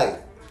 He's like,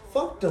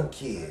 fuck them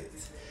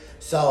kids.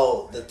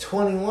 So the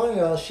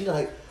 21-year-old,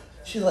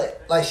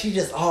 she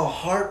just all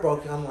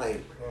heartbroken. I'm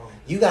like,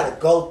 you gotta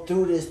go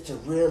through this to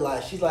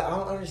realize. She's like, I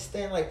don't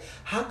understand. Like,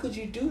 how could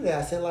you do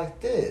that? I said,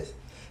 like this.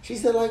 She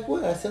said, like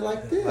what? I said,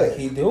 like this. Like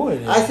he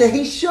doing it. I said,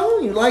 he's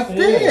showing you like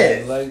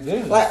this. Like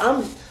this. Like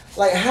I'm.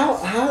 Like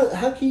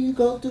how can you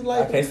go through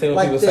like? I can't say what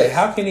like people this? say.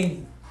 How can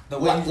he? The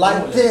way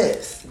like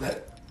this.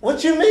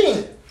 What you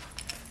mean?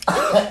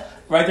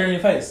 Right there in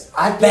your face.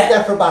 I did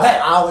that for about an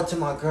hour to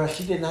my girl.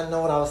 She did not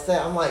know what I was saying.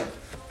 I'm like,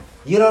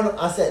 you don't know?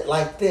 I said,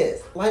 like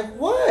this. Like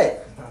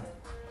what?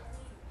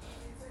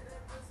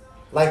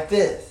 Like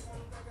this.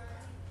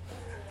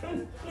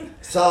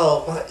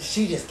 So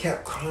she just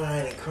kept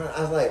crying and crying.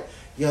 I was like,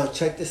 yo,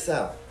 check this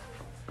out.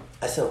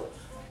 I said,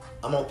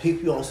 I'm gonna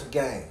peep you on some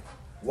game.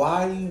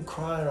 Why are you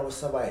crying over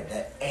somebody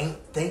that ain't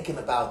thinking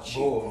about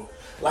you? Bull.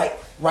 Like,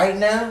 right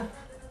now,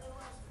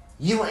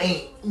 you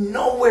ain't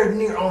nowhere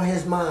near on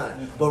his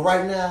mind. Mm-hmm. But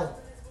right now,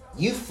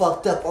 you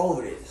fucked up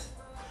over this.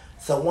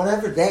 So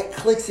whenever that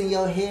clicks in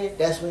your head,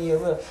 that's when you're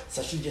real.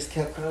 So she just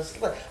kept crying.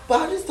 She's like,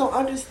 but I just don't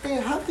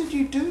understand. How could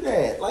you do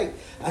that? Like,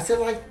 I said,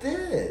 like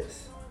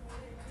this.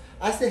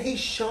 I said, he's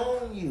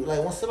showing you. Like,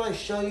 when somebody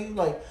show you,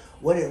 like,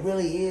 what it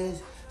really is,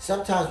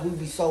 sometimes we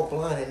be so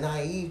blind and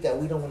naive that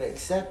we don't want to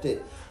accept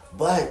it.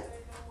 But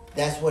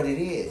that's what it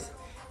is.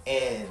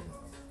 And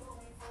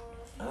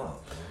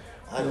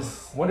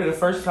one of the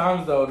first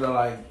times though,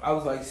 like I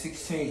was like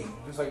 16. It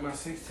was like my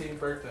 16th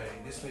birthday.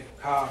 This nigga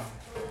called me.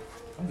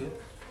 I'm good.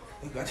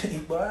 You got to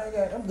eat,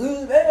 boy. I'm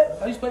good, man.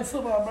 I used to play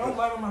football, bro. I'm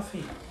light on my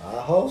feet.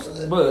 I hope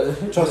so.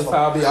 But trust me,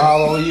 I'll be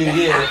all on you,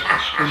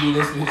 yeah. You be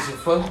this bitch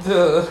fucked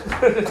up.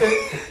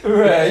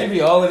 Right, you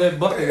be all in that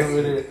bucket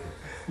over there.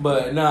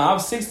 But nah, I'm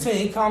 16.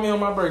 He called me on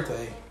my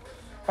birthday.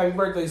 Happy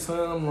birthday,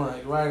 son. I'm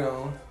like, right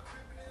on.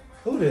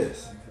 Who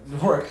this?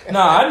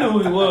 Nah, I knew who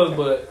he was,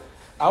 but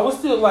I was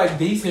still like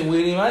decent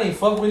with him. I didn't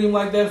fuck with him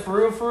like that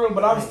for real,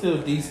 but I was still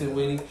decent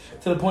with him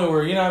to the point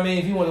where, you know what I mean,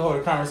 if he wanted to hold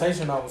a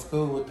conversation, I was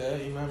cool with that,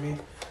 you know what I mean?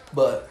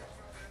 But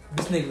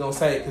this nigga gonna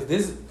say, cause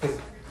this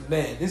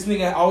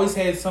nigga always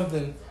had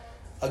something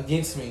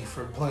against me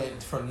for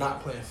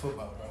not playing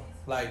football, bro.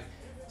 Like,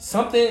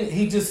 something,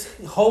 he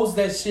just holds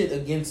that shit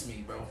against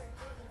me, bro.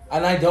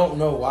 And I don't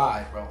know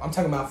why, bro. I'm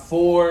talking about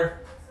for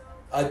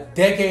a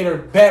decade or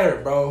better,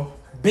 bro.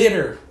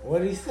 Bitter. What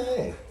did he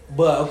say?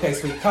 But, okay,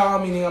 so he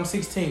called me, nigga, I'm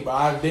 16, but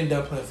I've been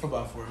done playing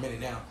football for a minute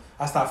now.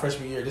 I stopped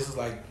freshman year. This is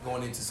like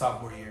going into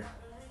sophomore year.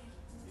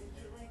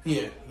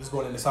 Yeah, this is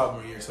going into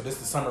sophomore year. So this is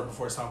the summer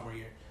before sophomore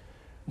year.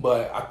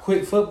 But I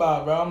quit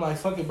football, bro. I'm like,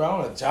 fuck it, bro. I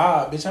want a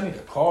job, bitch. I need a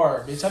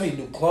car, bitch. I need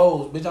new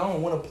clothes, bitch. I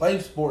don't want to play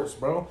sports,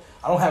 bro.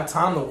 I don't have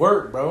time to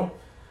work, bro.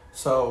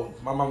 So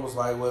my mom was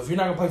like, well, if you're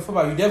not going to play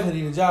football, you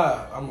definitely need a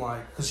job. I'm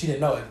like, because she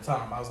didn't know at the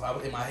time. I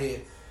was in my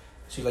head.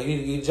 She was like, you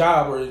need to get a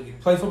job, or you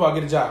play football,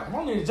 get a job. I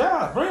don't need a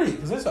job, really,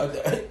 because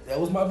that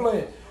was my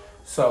plan.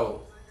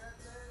 So,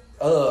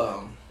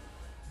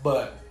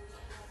 but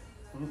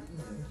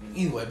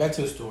either way, back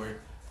to the story.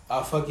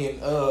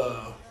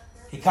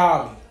 He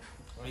called me.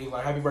 He was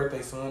like, happy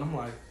birthday, son. I'm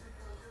like,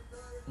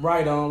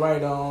 right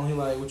on. He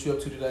like, what you up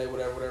to today,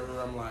 whatever.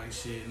 I'm like,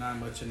 shit, not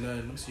much or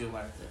nothing. Let me see your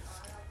life.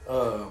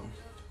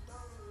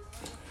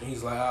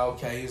 He's like, oh,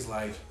 okay. He's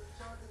like,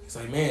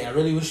 man, I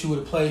really wish you would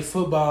have played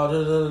football.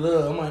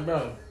 I'm like,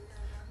 bro,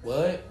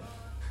 what?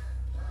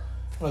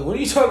 I'm like, what are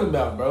you talking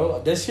about,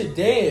 bro? That shit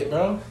dead,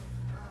 bro.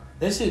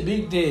 That shit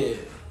big dead.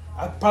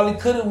 I probably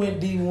could have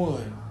went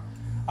D1.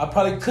 I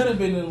probably could have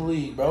been in the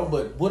league, bro.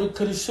 But woulda,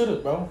 coulda, shoulda,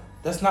 bro.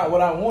 That's not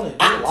what I wanted.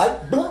 I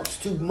like blunts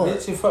too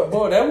much. Bitch,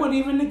 bro, that wasn't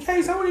even the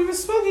case. I wasn't even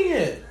smoking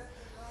yet.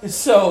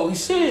 So,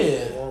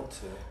 shit.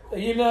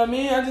 You know what I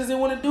mean? I just didn't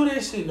want to do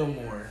that shit no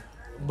more.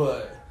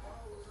 But,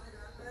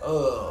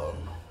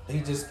 he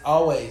just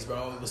always,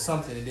 bro, it was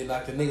something. And then,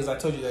 like the niggas I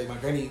told you, like my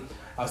granny,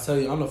 I was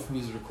telling you, I don't know if we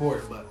was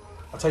recording, but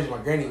I told you my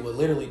granny would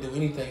literally do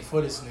anything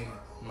for this nigga,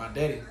 my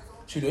daddy.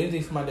 She'd do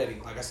anything for my daddy.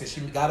 Like I said,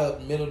 she got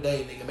up middle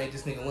day, nigga, made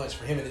this nigga lunch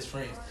for him and his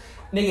friends.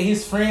 Nigga,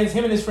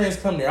 him and his friends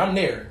come there. I'm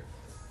there.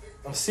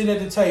 I'm sitting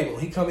at the table.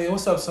 He come in,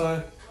 what's up,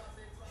 son?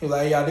 He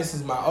like, y'all, this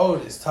is my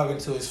oldest, talking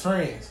to his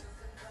friends.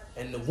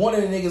 And one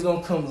of the niggas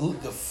gonna come,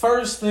 the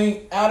first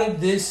thing out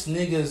of this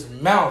nigga's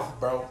mouth,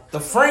 bro. The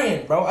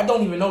friend, bro. I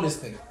don't even know this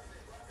nigga.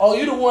 Oh,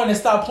 you the one that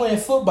stopped playing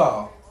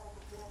football.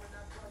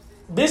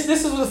 Bitch,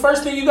 this is the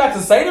first thing you got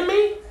to say to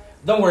me?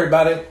 Don't worry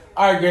about it.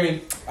 All right,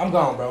 Granny, I'm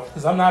gone, bro.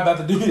 Because I'm not about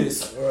to do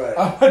this. Right.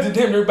 I'm about to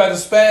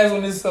spaz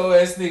on this so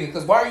ass nigga.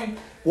 Because why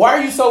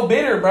are you so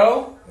bitter,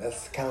 bro?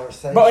 That's the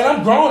conversation. Bro, and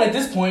I'm grown at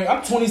this point.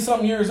 I'm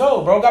 20-something years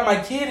old, bro. Got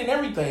my kid and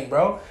everything,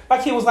 bro.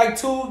 My kid was like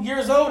 2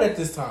 years old at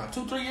this time.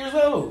 2-3 years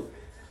old.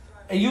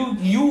 And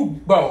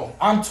you, bro,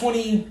 I'm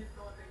 20.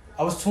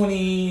 I was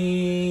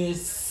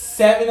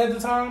 27 at the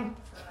time.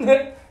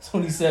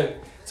 27.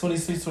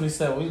 26,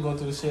 27. We was going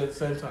through the shit at the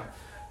same time.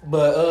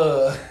 But,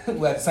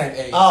 we're at the same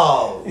age.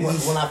 Oh,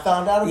 when I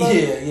found out about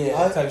it?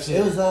 Yeah, type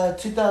shit. It was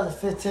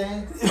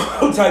 2015.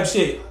 Type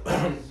shit.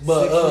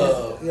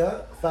 But,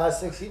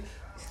 5-6 years.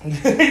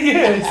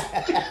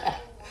 yeah.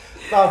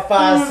 About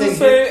 5, 6 years.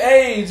 The same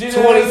age. You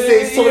know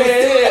 26, 27.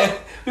 Yeah.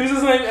 We was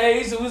the same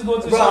age, so we was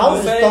going through Bro, I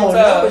was just throwing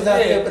numbers out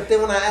there, but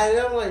then when I added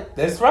up, I'm like,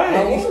 that's right.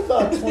 I was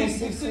about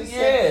 26 years.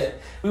 Yeah.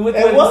 We went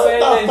It through was the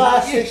same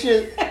about age. 5-6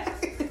 years.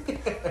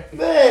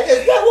 Man,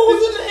 is that what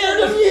was in the air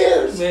them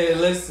years?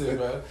 Man, listen,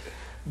 bro.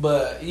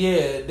 But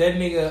yeah, that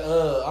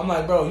nigga, I'm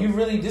like, bro, you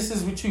really, this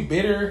is what you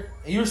bitter?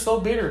 You're so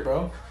bitter,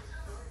 bro.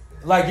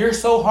 Like, you're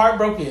so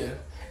heartbroken.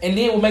 And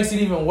then what makes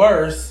it even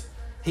worse,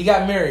 he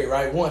got married,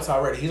 right? Once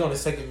already. He's on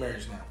his second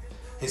marriage now.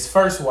 His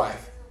first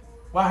wife.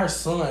 Why her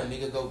son,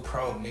 nigga, go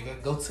pro,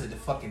 nigga? Go to the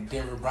fucking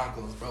Denver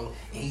Broncos, bro.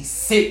 And he's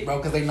sick, bro,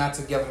 because they not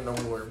together no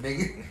more,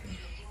 nigga.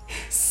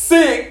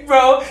 Sick,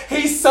 bro.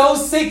 He's so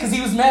sick because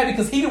he was mad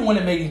because he the one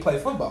that made him play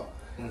football.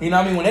 You know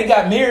what I mean? When they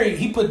got married,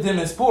 he put them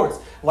in sports.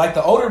 Like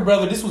the older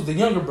brother, this was the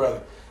younger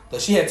brother.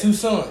 But she had 2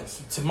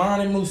 sons,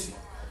 Taman and Musi.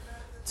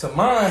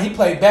 Taman, he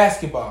played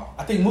basketball.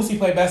 I think Musi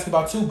played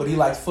basketball too, but he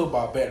liked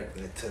football better.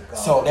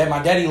 So that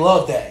my daddy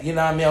loved that. You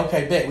know what I mean?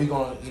 Okay, bet we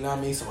gonna, you know what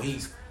I mean? So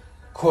he's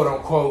quote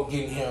unquote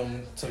getting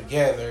him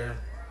together.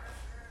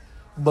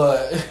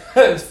 But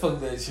fuck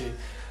that shit.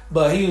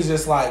 But he was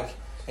just like,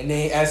 and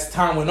then as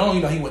time went on,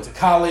 you know, he went to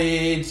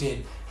college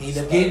and he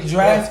ended up getting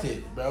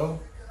drafted, bro.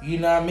 You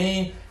know what I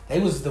mean? They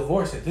was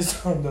divorced at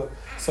this time though.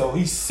 So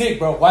he's sick,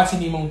 bro.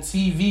 Watching him on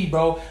TV,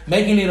 bro.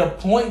 Making it a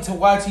point to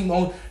watch him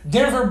on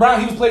Denver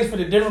Broncos. He was playing for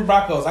the Denver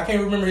Broncos. I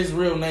can't remember his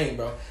real name,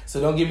 bro. So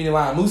don't give me the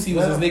line. Musi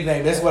was his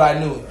nickname. That's what I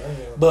knew.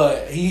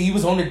 But he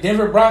was on the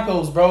Denver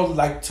Broncos, bro,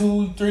 like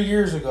 2-3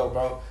 years ago,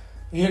 bro.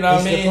 You know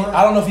what I mean?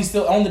 I don't know if he's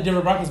still on the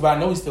Denver Broncos, but I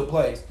know he still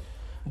plays.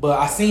 But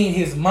I seen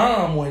his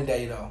mom one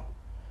day, though.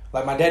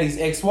 Like my daddy's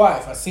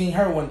ex-wife. I seen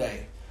her one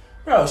day.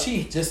 Bro,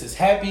 she just as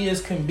happy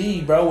as can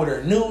be, bro, with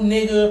her new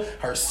nigga,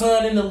 her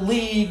son in the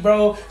league,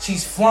 bro.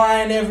 She's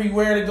flying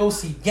everywhere to go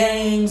see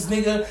games,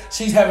 nigga.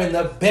 She's having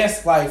the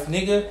best life,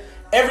 nigga.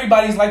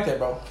 Everybody's like that,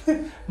 bro.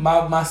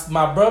 my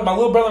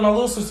little brother, my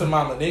little sister,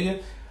 mama,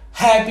 nigga.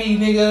 Happy,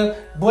 nigga.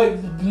 Boy,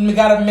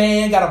 got a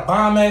man, got a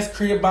bomb-ass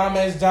crib,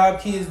 bomb-ass job,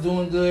 kids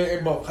doing good.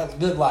 Everybody has a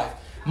good life.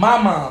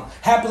 My mom,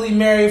 happily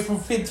married for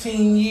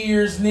 15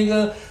 years,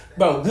 nigga.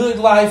 Bro, good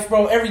life,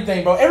 bro.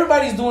 Everything, bro.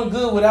 Everybody's doing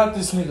good without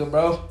this nigga,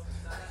 bro.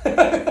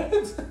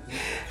 That's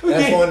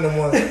one of the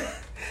ones.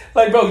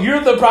 Like, bro, you're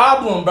the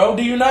problem, bro.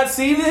 Do you not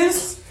see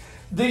this?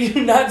 Do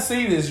you not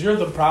see this? You're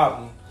the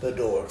problem. The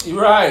door.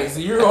 Right. So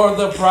you're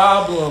the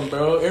problem,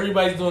 bro.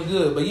 Everybody's doing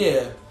good. But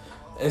yeah,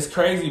 it's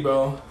crazy,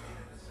 bro.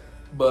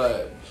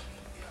 But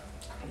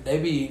they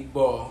be,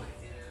 bro.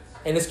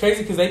 And it's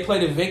crazy because they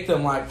play the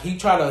victim. Like, he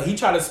tried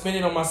to spin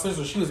it on my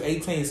sister. She was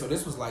 18, so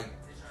this was like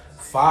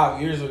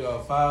 5 years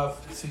ago.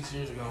 5-6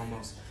 years ago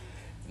almost.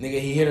 Nigga,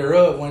 he hit her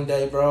up one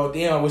day, bro.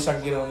 Damn, I wish I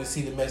could get on and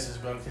see the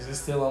message, bro, because it's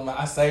still on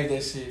I saved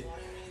that shit.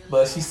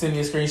 But she sent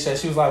me a screenshot.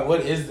 She was like, what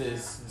is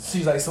this?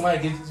 She's like,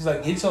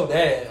 get your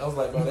dad. I was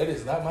like, bro, that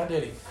is not my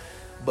daddy.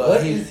 But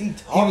what is he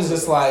talking he was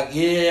just like,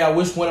 yeah, I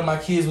wish one of my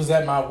kids was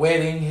at my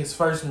wedding, his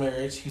first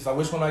marriage. He's like, I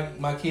wish one of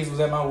my kids was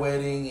at my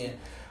wedding, and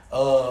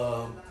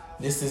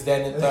this is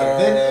that and the third. A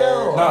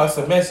video? No, it's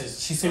a message.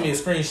 She sent me a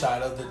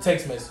screenshot of the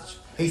text message.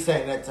 He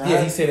saying that to her?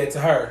 Yeah, he said that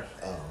to her.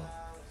 Oh.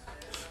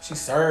 She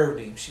served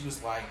him. She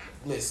was like,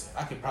 listen,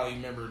 I can probably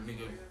remember,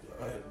 nigga,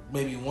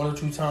 maybe 1 or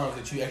 2 times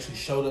that you actually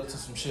showed up to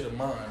some shit of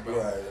mine,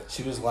 bro. Right.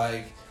 She was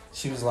like,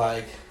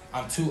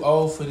 I'm too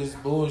old for this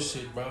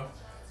bullshit, bro.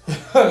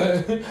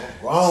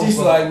 Wrong, she's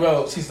bro. like,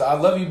 bro, she's like, I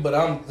love you, but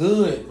I'm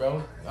good,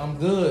 bro. I'm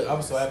good. I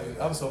was so happy.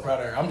 I was so proud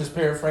of her. I'm just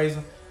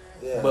paraphrasing.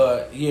 Yeah.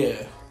 But,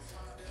 yeah.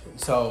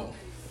 So,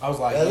 I was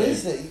like, at yeah.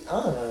 least, I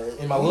don't know.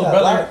 And my little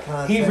brother,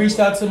 he reached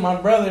out to my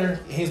brother.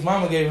 His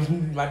mama gave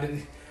him my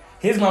daddy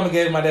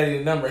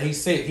the number.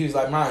 He's sick. He was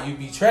like, Mom, you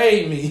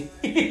betrayed me.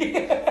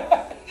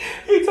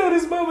 He told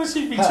his mama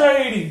she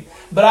betrayed him.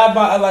 But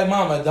I like,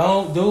 Mama,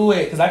 don't do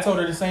it. Because I told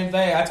her the same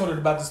thing. I told her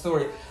about the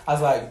story. I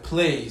was like,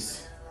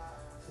 please,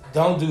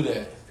 don't do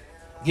that.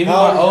 Give me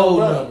my old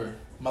number.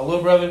 My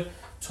little brother,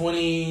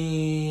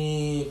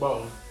 28.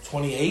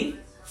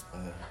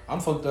 I'm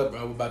fucked up,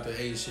 bro, about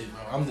the age shit,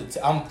 bro. I'm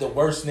the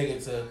worst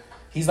nigga to.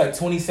 He's like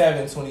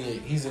 27,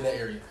 28. He's in that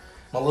area.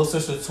 My little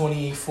sister's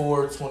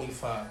 24,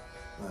 25.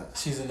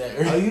 She's in that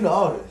area. Oh, you the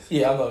oldest?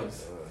 Yeah, I'm the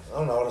oldest.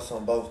 I'm the oldest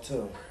on both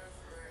too.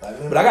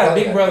 Like, but I got a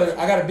big brother.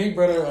 I got a big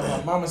brother on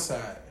my mama's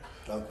side.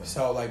 Okay.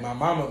 So like me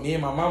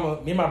and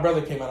my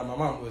brother came out of my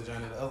mama was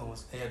joining. The other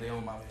ones, they had their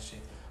own mama and shit.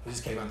 We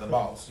just came out the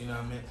balls. You know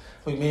what I mean?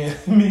 Like me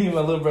and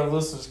my little brother,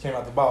 little sister came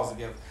out the balls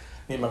together.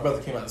 Me and my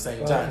brother came out the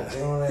same time.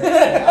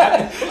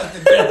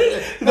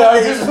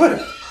 No, just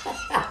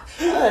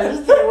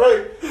this thing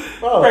right.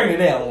 Break it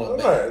down one.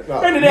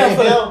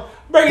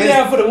 Break it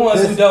down for the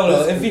ones who don't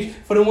know.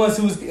 For the ones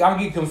who's I'm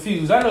getting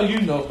confused. I know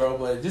you know, bro,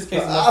 but just in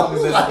case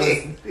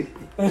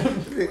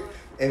motherfuckers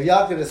if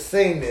y'all could have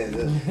seen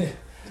this.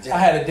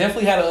 I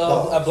definitely had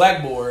a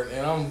blackboard,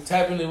 and I'm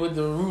tapping it with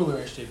the ruler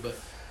and shit. But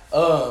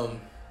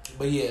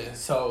yeah,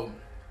 so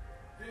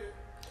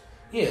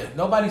yeah,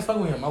 nobody fuck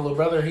with him. My little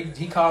brother,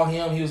 he called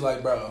him. He was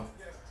like, bro,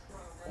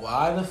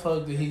 why the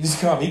fuck did he just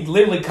call me? He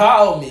literally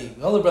called me.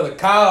 My little brother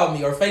called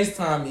me or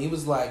FaceTimed me. He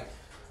was like,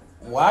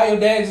 why your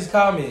dad just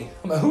called me?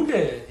 I'm like, who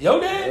dad?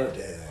 Your dad? Your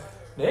dad.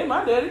 That ain't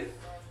my daddy.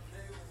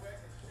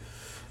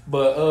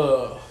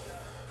 But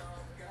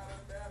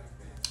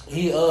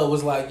he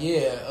was like,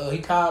 yeah, he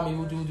called me,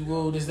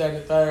 this, that, and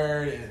the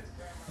third, and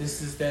this,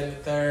 that, and the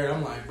third.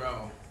 I'm like,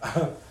 bro.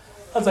 I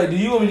was like, do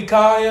you want me to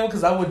call him?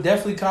 Because I would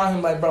definitely call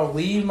him, like, bro,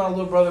 leave my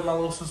little brother and my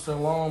little sister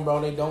alone, bro.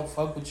 They don't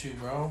fuck with you,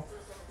 bro.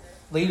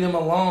 Leave them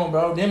alone,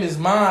 bro. Them is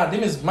my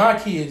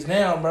kids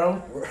now,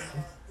 bro.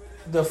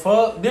 The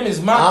fuck? Them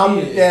is my kids. I'm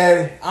the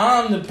daddy.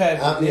 I'm the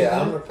pappy.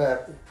 I'm the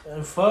pappy.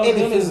 And fuck,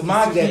 them is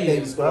my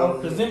kids,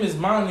 bro. Because them is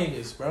my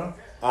niggas, bro.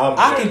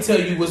 I can tell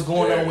you what's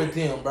going on with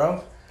them,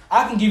 bro.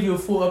 I can give you a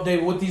full update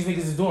of what these niggas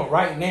is doing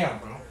right now,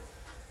 bro.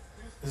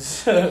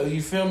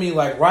 You feel me?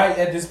 Like, right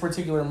at this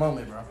particular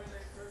moment, bro.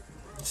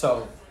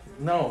 So,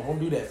 no, won't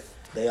do that.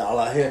 They all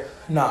out here?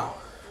 No.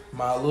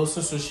 My little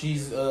sister,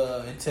 she's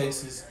in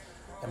Texas.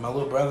 And my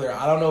little brother,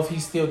 I don't know if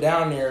he's still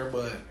down there,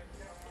 but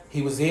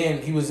he was just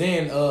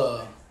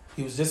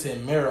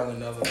in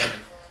Maryland the other day.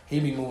 He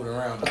be moving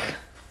around, though.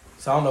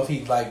 So I don't know if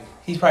he's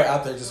probably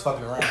out there just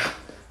fucking around.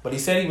 But he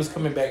said he was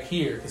coming back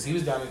here because he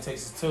was down in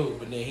Texas too.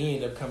 But then he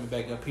ended up coming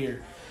back up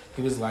here.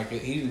 He was like,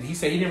 he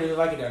said he didn't really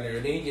like it down there.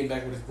 And then he get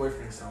back with his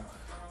boyfriend. So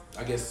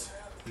I guess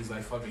he's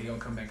like, fuck it, he gonna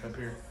come back up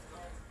here.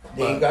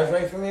 Did you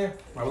graduate from here?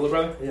 My little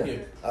brother?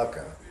 Yeah.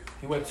 Okay.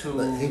 He went to.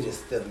 But he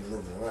just still be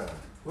moving around.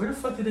 Where the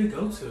fuck did they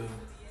go to?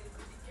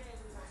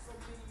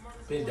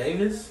 Ben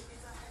Davis?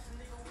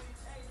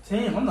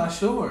 Damn, I'm not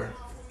sure.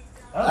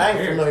 I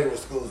ain't familiar with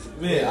schools.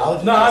 Yeah.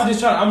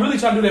 I'm really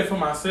trying to do that for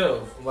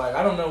myself. Like,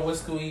 I don't know what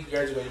school he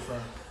graduated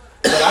from.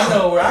 But I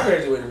know where I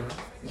graduated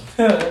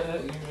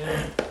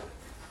from.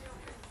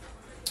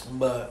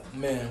 But,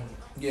 man,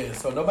 yeah,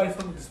 so nobody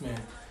fuck with this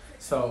man.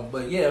 So,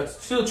 but yeah, it's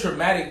still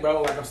traumatic,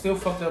 bro. Like, I'm still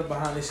fucked up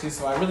behind this shit,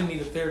 so I really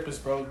need a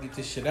therapist, bro, to get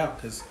this shit out,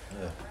 because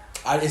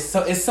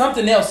it's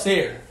something else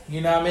there. You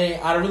know what I mean?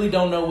 I really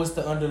don't know what's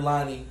the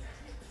underlining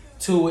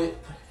to it,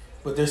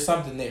 but there's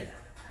something there.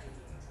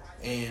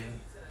 And,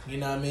 you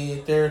know what I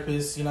mean?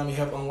 Therapists, you know what I mean,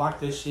 help unlock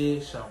this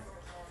shit, so,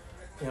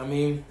 you know what I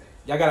mean?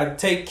 Y'all gotta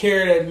take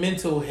care of that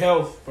mental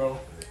health, bro.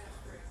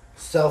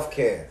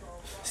 Self-care,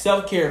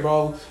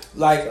 bro.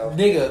 Like,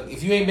 nigga,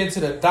 if you ain't been to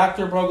the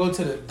doctor, bro, go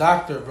to the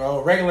doctor,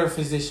 bro. Regular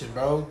physician,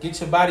 bro. Get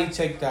your body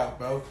checked out,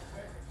 bro.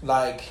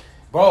 Like,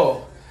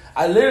 bro,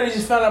 I literally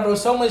just found out, bro,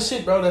 so much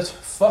shit, bro, that's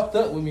fucked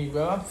up with me,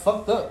 bro. I'm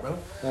fucked up, bro.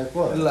 Like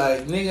what?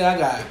 Like,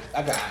 nigga,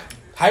 I got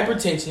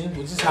hypertension,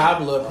 which is high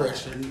blood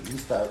pressure. You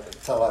start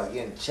talking about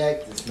getting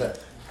checked and stuff.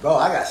 Bro,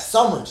 I got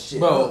so much shit.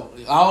 Bro,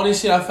 all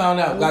this shit I found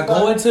out. Like,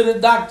 going to the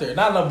doctor.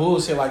 Not no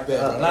bullshit like that,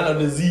 bro. Not no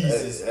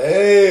diseases.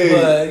 Hey.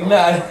 But,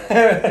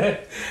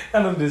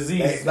 not no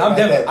diseases. I'm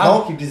definitely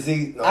monkey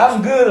disease. No,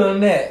 I'm good on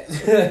that.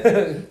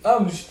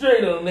 I'm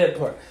straight on that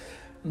part.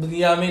 But, you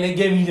know what I mean? They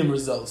gave me them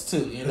results,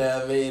 too. You know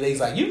what I mean? They's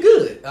like, you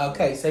good.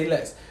 Okay, say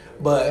less.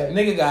 But,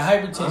 nigga got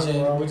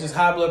hypertension, which is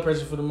high blood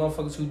pressure for the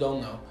motherfuckers who don't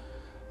know.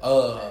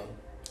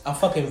 I'm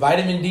fucking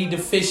vitamin D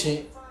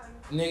deficient.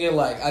 Nigga,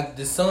 like,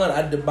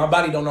 my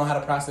body don't know how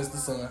to process the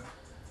sun.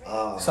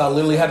 So I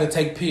literally had to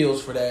take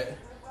pills for that.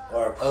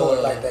 Or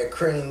like that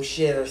cream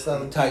shit or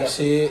something. Type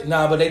shit.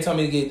 Nah, but they told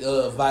me to get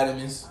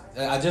vitamins.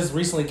 I just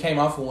recently came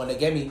off of one.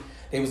 They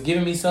was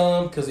giving me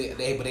some, but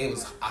it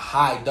was a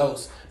high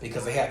dose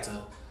because they had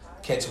to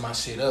catch my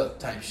shit up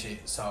type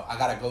shit. So I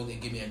gotta go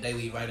and give me a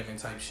daily vitamin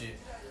type shit.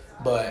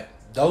 But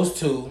those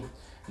two,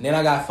 and then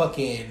I got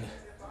fucking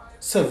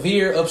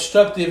severe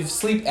obstructive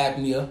sleep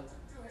apnea.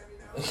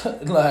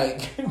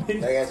 Like, they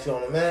got you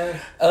on the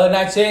man?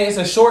 Not yet. It's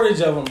a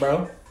shortage of them,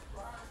 bro.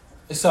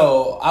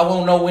 So I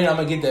won't know when I'm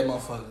gonna get that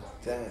motherfucker.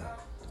 Damn.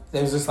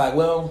 They was just like,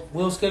 well,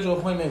 we'll schedule an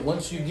appointment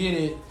once you get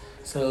it.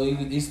 So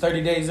these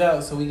 30 days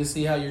out, so we can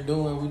see how you're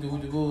doing.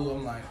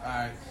 I'm like, all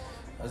right.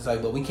 I was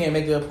like, but we can't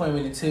make the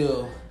appointment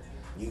until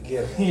you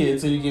get one. Yeah,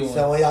 until you get one.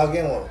 So when y'all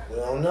get one, we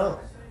don't know.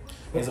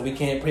 And so we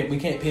can't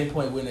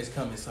pinpoint when it's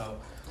coming. So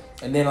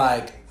And then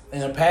like in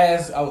the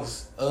past, I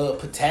was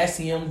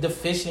potassium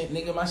deficient,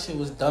 nigga. My shit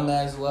was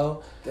dumbass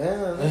low.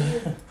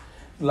 Damn.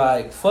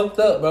 Like fucked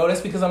up, bro.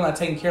 That's because I'm not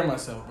taking care of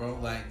myself, bro.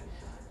 Like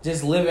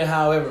just living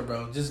however,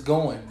 bro. Just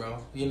going, bro.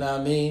 You know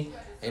what I mean?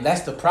 And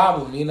that's the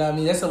problem. You know what I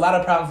mean? That's a lot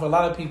of problem for a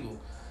lot of people.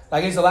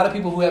 Like it's a lot of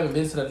people who haven't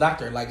been to the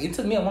doctor. Like it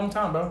took me a long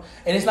time, bro.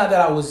 And it's not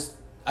that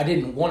I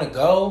didn't want to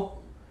go.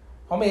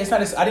 I mean, it's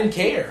not. I didn't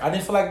care. I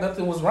didn't feel like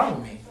nothing was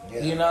wrong with me.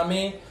 Yeah. You know what I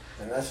mean?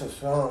 And that's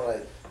what's wrong.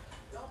 Like,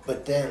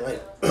 but then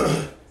like.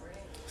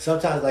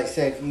 Sometimes, like,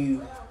 say, if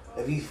you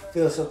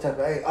feel some type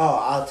of, hey,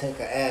 I'll take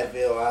an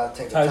Advil or I'll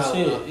take a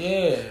Tylenol. Shit,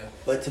 yeah.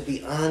 But to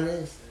be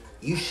honest,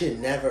 you should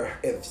never,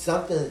 if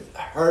something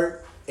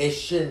hurt, it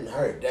shouldn't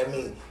hurt. That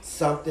means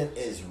something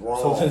is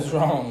wrong. Something's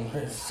wrong.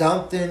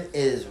 Something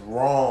is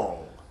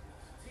wrong.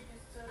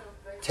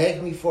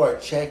 Take me for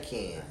a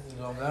check-in.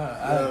 Oh, God.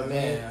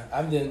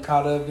 I'm getting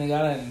caught up, nigga.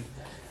 I done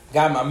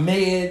got my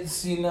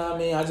meds, you know what I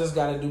mean? I just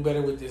got to do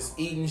better with this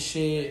eating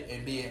shit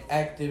and being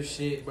active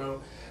shit,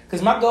 bro.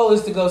 Because my goal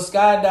is to go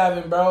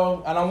skydiving,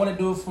 bro. And I want to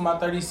do it for my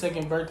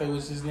 32nd birthday,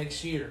 which is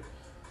next year.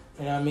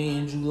 You know what I mean?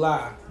 In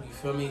July. You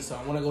feel me? So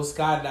I want to go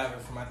skydiving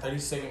for my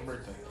 32nd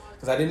birthday.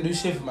 Because I didn't do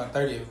shit for my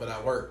 30th, but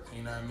I worked.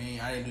 You know what I mean?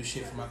 I didn't do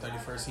shit for my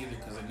 31st either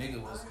because a nigga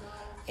was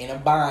in a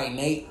bind,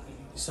 Nate.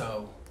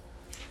 So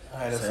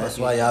I had to that's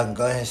why y'all can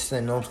go ahead and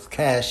send those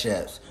cash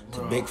apps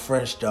to Big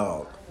French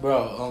Dog. Bro,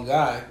 on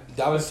God.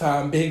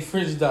 $sign Big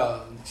French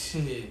Dog.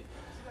 Shit.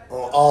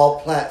 On all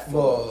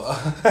platforms.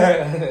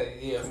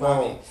 Yeah,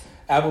 find me.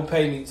 Apple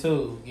Pay me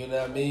too. You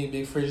know what I mean?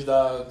 Big French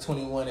Dog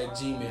 21 at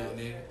Gmail,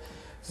 nigga.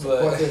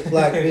 Support this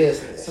black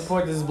business.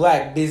 Support this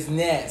black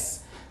business.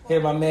 Here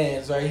my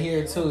man's right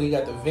here too. He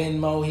got the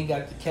Venmo, he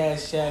got the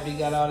Cash App, he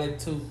got all that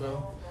too,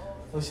 bro.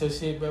 What's your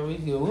shit, bro? We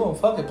gonna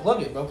fucking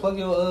plug it, bro. Plug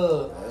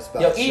your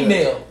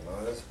email.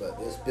 No, that's about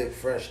this Big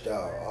French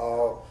Dog.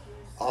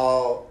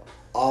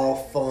 All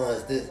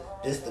funds.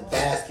 This the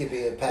basket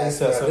being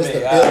passed.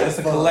 It's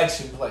a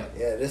collection plate.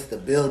 Yeah, this the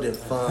building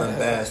fund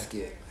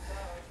basket.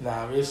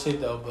 Nah, real shit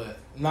though, but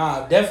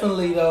nah,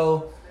 definitely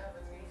though.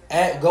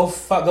 Go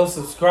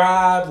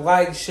subscribe,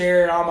 like,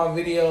 share all my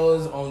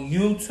videos on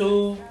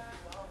YouTube.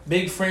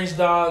 Big French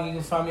Dog. You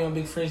can find me on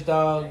Big French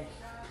Dog.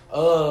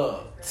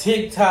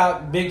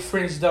 TikTok, Big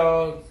French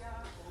Dog.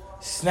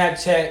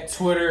 Snapchat,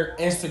 Twitter,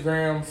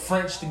 Instagram,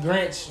 French the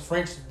Grinch,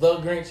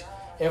 FrenchTheGrinch.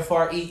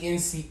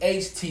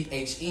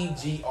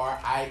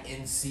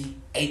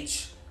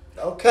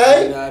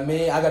 Okay. You know what I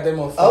mean? I got that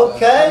motherfucker.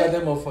 Okay. I got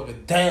that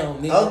motherfucker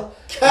down, nigga.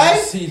 Okay.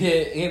 You see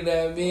that? You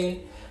know what I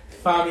mean?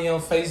 Find me on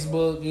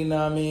Facebook. You know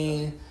what I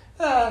mean?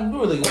 I'm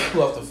really gonna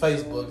pull off the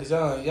Facebook because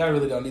y'all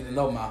really don't need to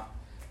know my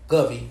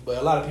Govy, but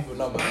a lot of people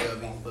know my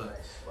Govy.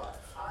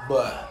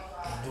 But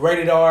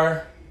Rated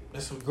R,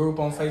 that's a group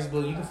on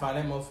Facebook. You can find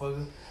that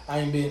motherfucker. I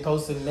ain't being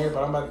posted in there,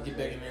 but I'm about to get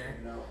back in there.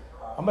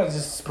 I'm about to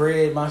just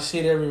spread my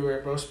shit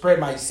everywhere, bro. Spread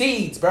my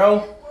seeds,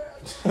 bro.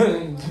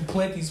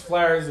 Plant these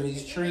flowers and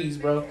these trees,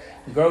 bro.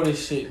 Grow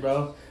this shit,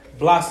 bro.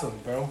 Blossom,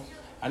 bro.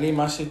 I need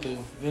my shit to, you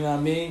know what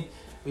I mean?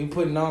 We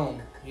putting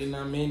on, you know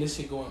what I mean? This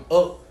shit going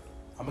up.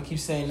 I'm gonna keep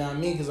saying know what I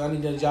mean because I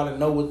need y'all to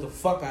know what the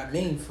fuck I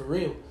mean for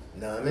real.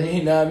 Know what I mean?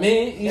 You know what I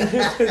mean? You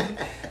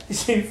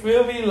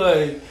feel me?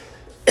 Like,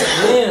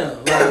 damn,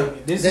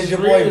 like this is your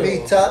real. Boy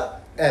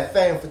V-Tuck at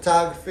Fame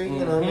Photography,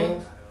 you know what I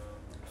mean?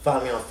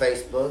 Find me on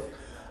Facebook.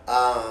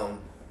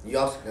 You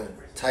also can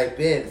type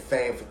in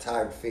Fame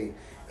Photography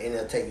and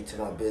it'll take you to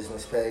my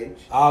business page.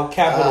 All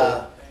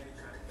capital.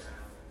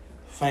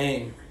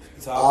 Fame.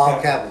 It's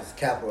all capitals.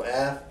 Capital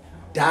F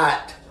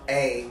dot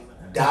A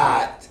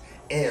dot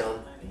M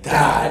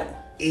dot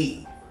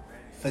E.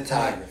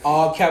 Photography.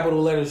 All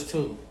capital letters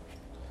too.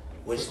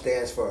 Which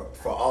stands for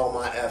all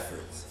my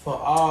efforts. For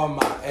all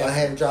my efforts. Go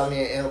ahead and drop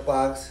me an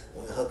inbox.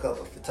 We'll hook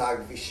up a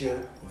photography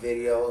shoot,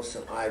 videos,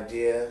 some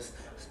ideas,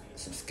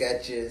 some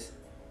sketches.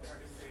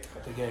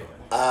 Okay.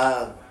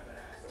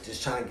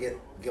 Just trying to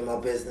get my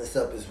business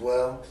up as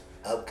well.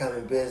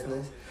 Upcoming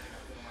business.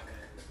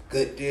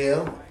 Good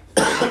deal.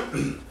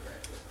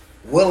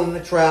 Willing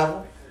to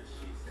travel.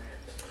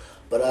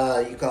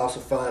 But you can also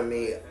find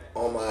me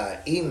on my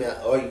email,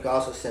 or you can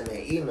also send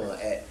me an email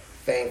at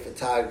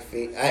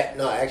famephotography.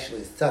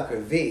 Actually, it's Tucker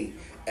V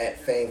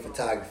at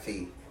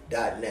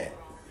famephotography.net.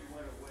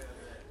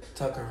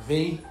 Tucker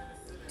V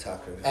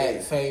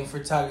at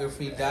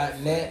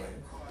famephotography.net.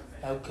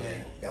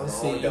 Okay. Let's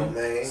see you.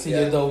 Domain. See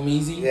your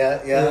domeezy.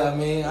 Yeah. You know what I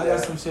mean? I got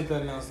some shit to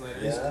announce later.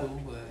 It's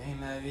cool, but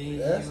ain't that me.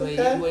 That's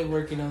okay. You ain't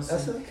working on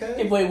something. That's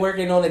okay. You ain't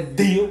working on a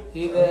deal.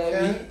 You know what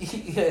I mean?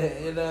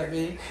 You know what I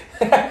mean?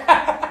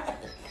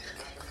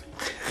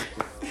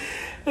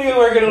 Nigga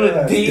working on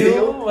a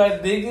deal, my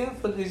nigga.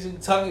 What is you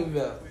talking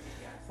about?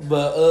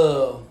 But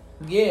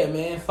yeah,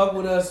 man, fuck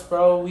with us,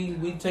 bro.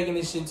 We taking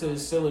this shit to the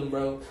ceiling,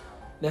 bro.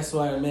 That's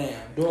why, man,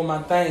 I'm doing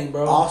my thing,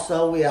 bro.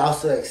 Also, we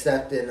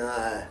accepting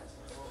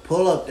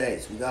pull-up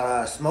dates. We got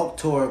our smoke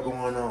tour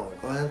going on.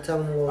 Go ahead and tell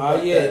them a little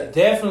about that.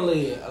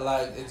 Definitely.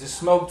 Like, it's a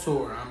smoke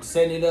tour. I'm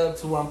setting it up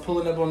to where I'm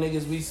pulling up on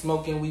niggas. We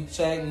smoking, we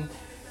chatting.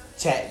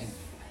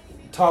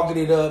 talking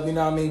it up, you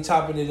know what I mean,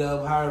 chopping it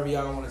up, however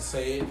y'all want to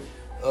say it.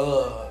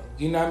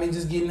 You know what I mean,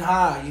 just getting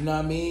high, you know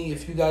what I mean.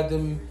 If you got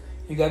them,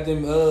 you got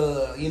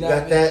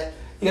that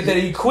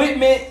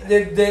equipment,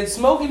 that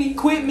smoking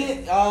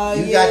equipment. Got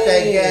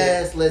that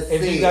gas.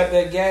 If you got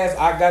that gas,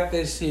 I got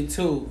that shit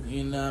too.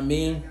 You know what I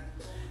mean.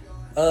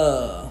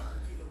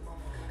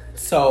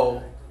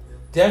 So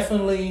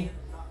definitely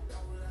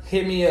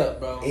hit me up,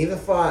 bro. Even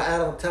for our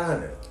out of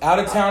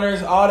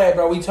towners, all that,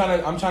 bro. I'm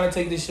trying to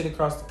take this shit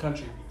across the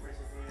country.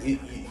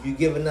 You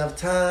give enough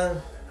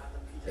time,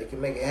 they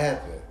can make it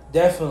happen.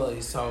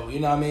 Definitely. So,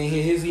 you know what I mean?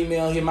 Hit his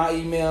email, hit my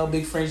email,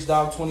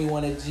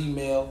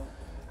 bigfrenchdog21@gmail.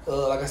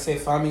 Like I said,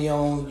 find me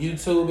on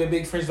YouTube at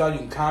Big French Dog. You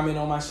can comment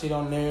on my shit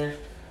on there.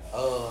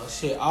 All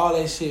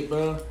that shit,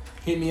 bro.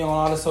 Hit me on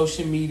all the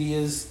social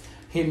medias.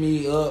 Hit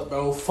me up,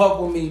 bro.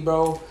 Fuck with me,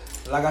 bro.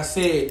 Like I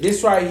said,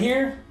 this right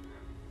here,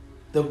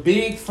 the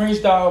Big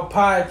French Dog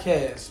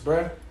Podcast,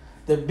 bro.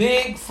 The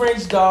Big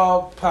French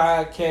Dog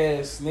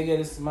Podcast. Nigga,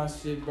 this is my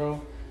shit,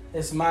 bro.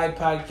 It's my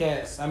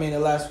podcast. I mean, the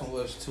last one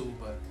was too,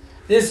 but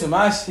this is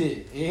my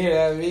shit. You hear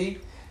what I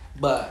mean?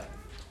 But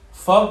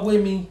fuck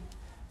with me.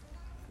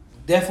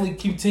 Definitely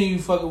continue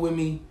fucking with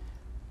me.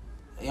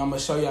 And I'm going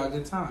to show y'all a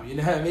good time. You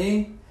know what I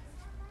mean?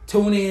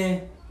 Tune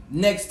in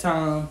next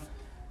time.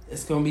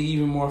 It's going to be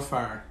even more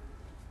fire.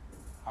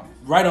 I'm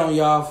right on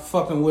y'all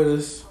fucking with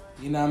us.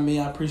 You know what I mean?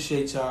 I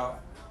appreciate y'all.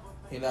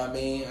 You know what I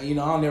mean? You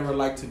know, I don't never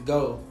like to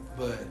go,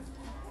 but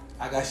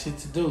I got shit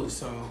to do.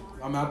 So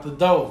I'm out the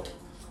door.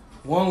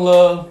 One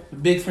love, the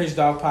Big French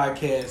Dog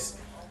Podcast.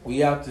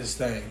 We out this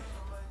thing.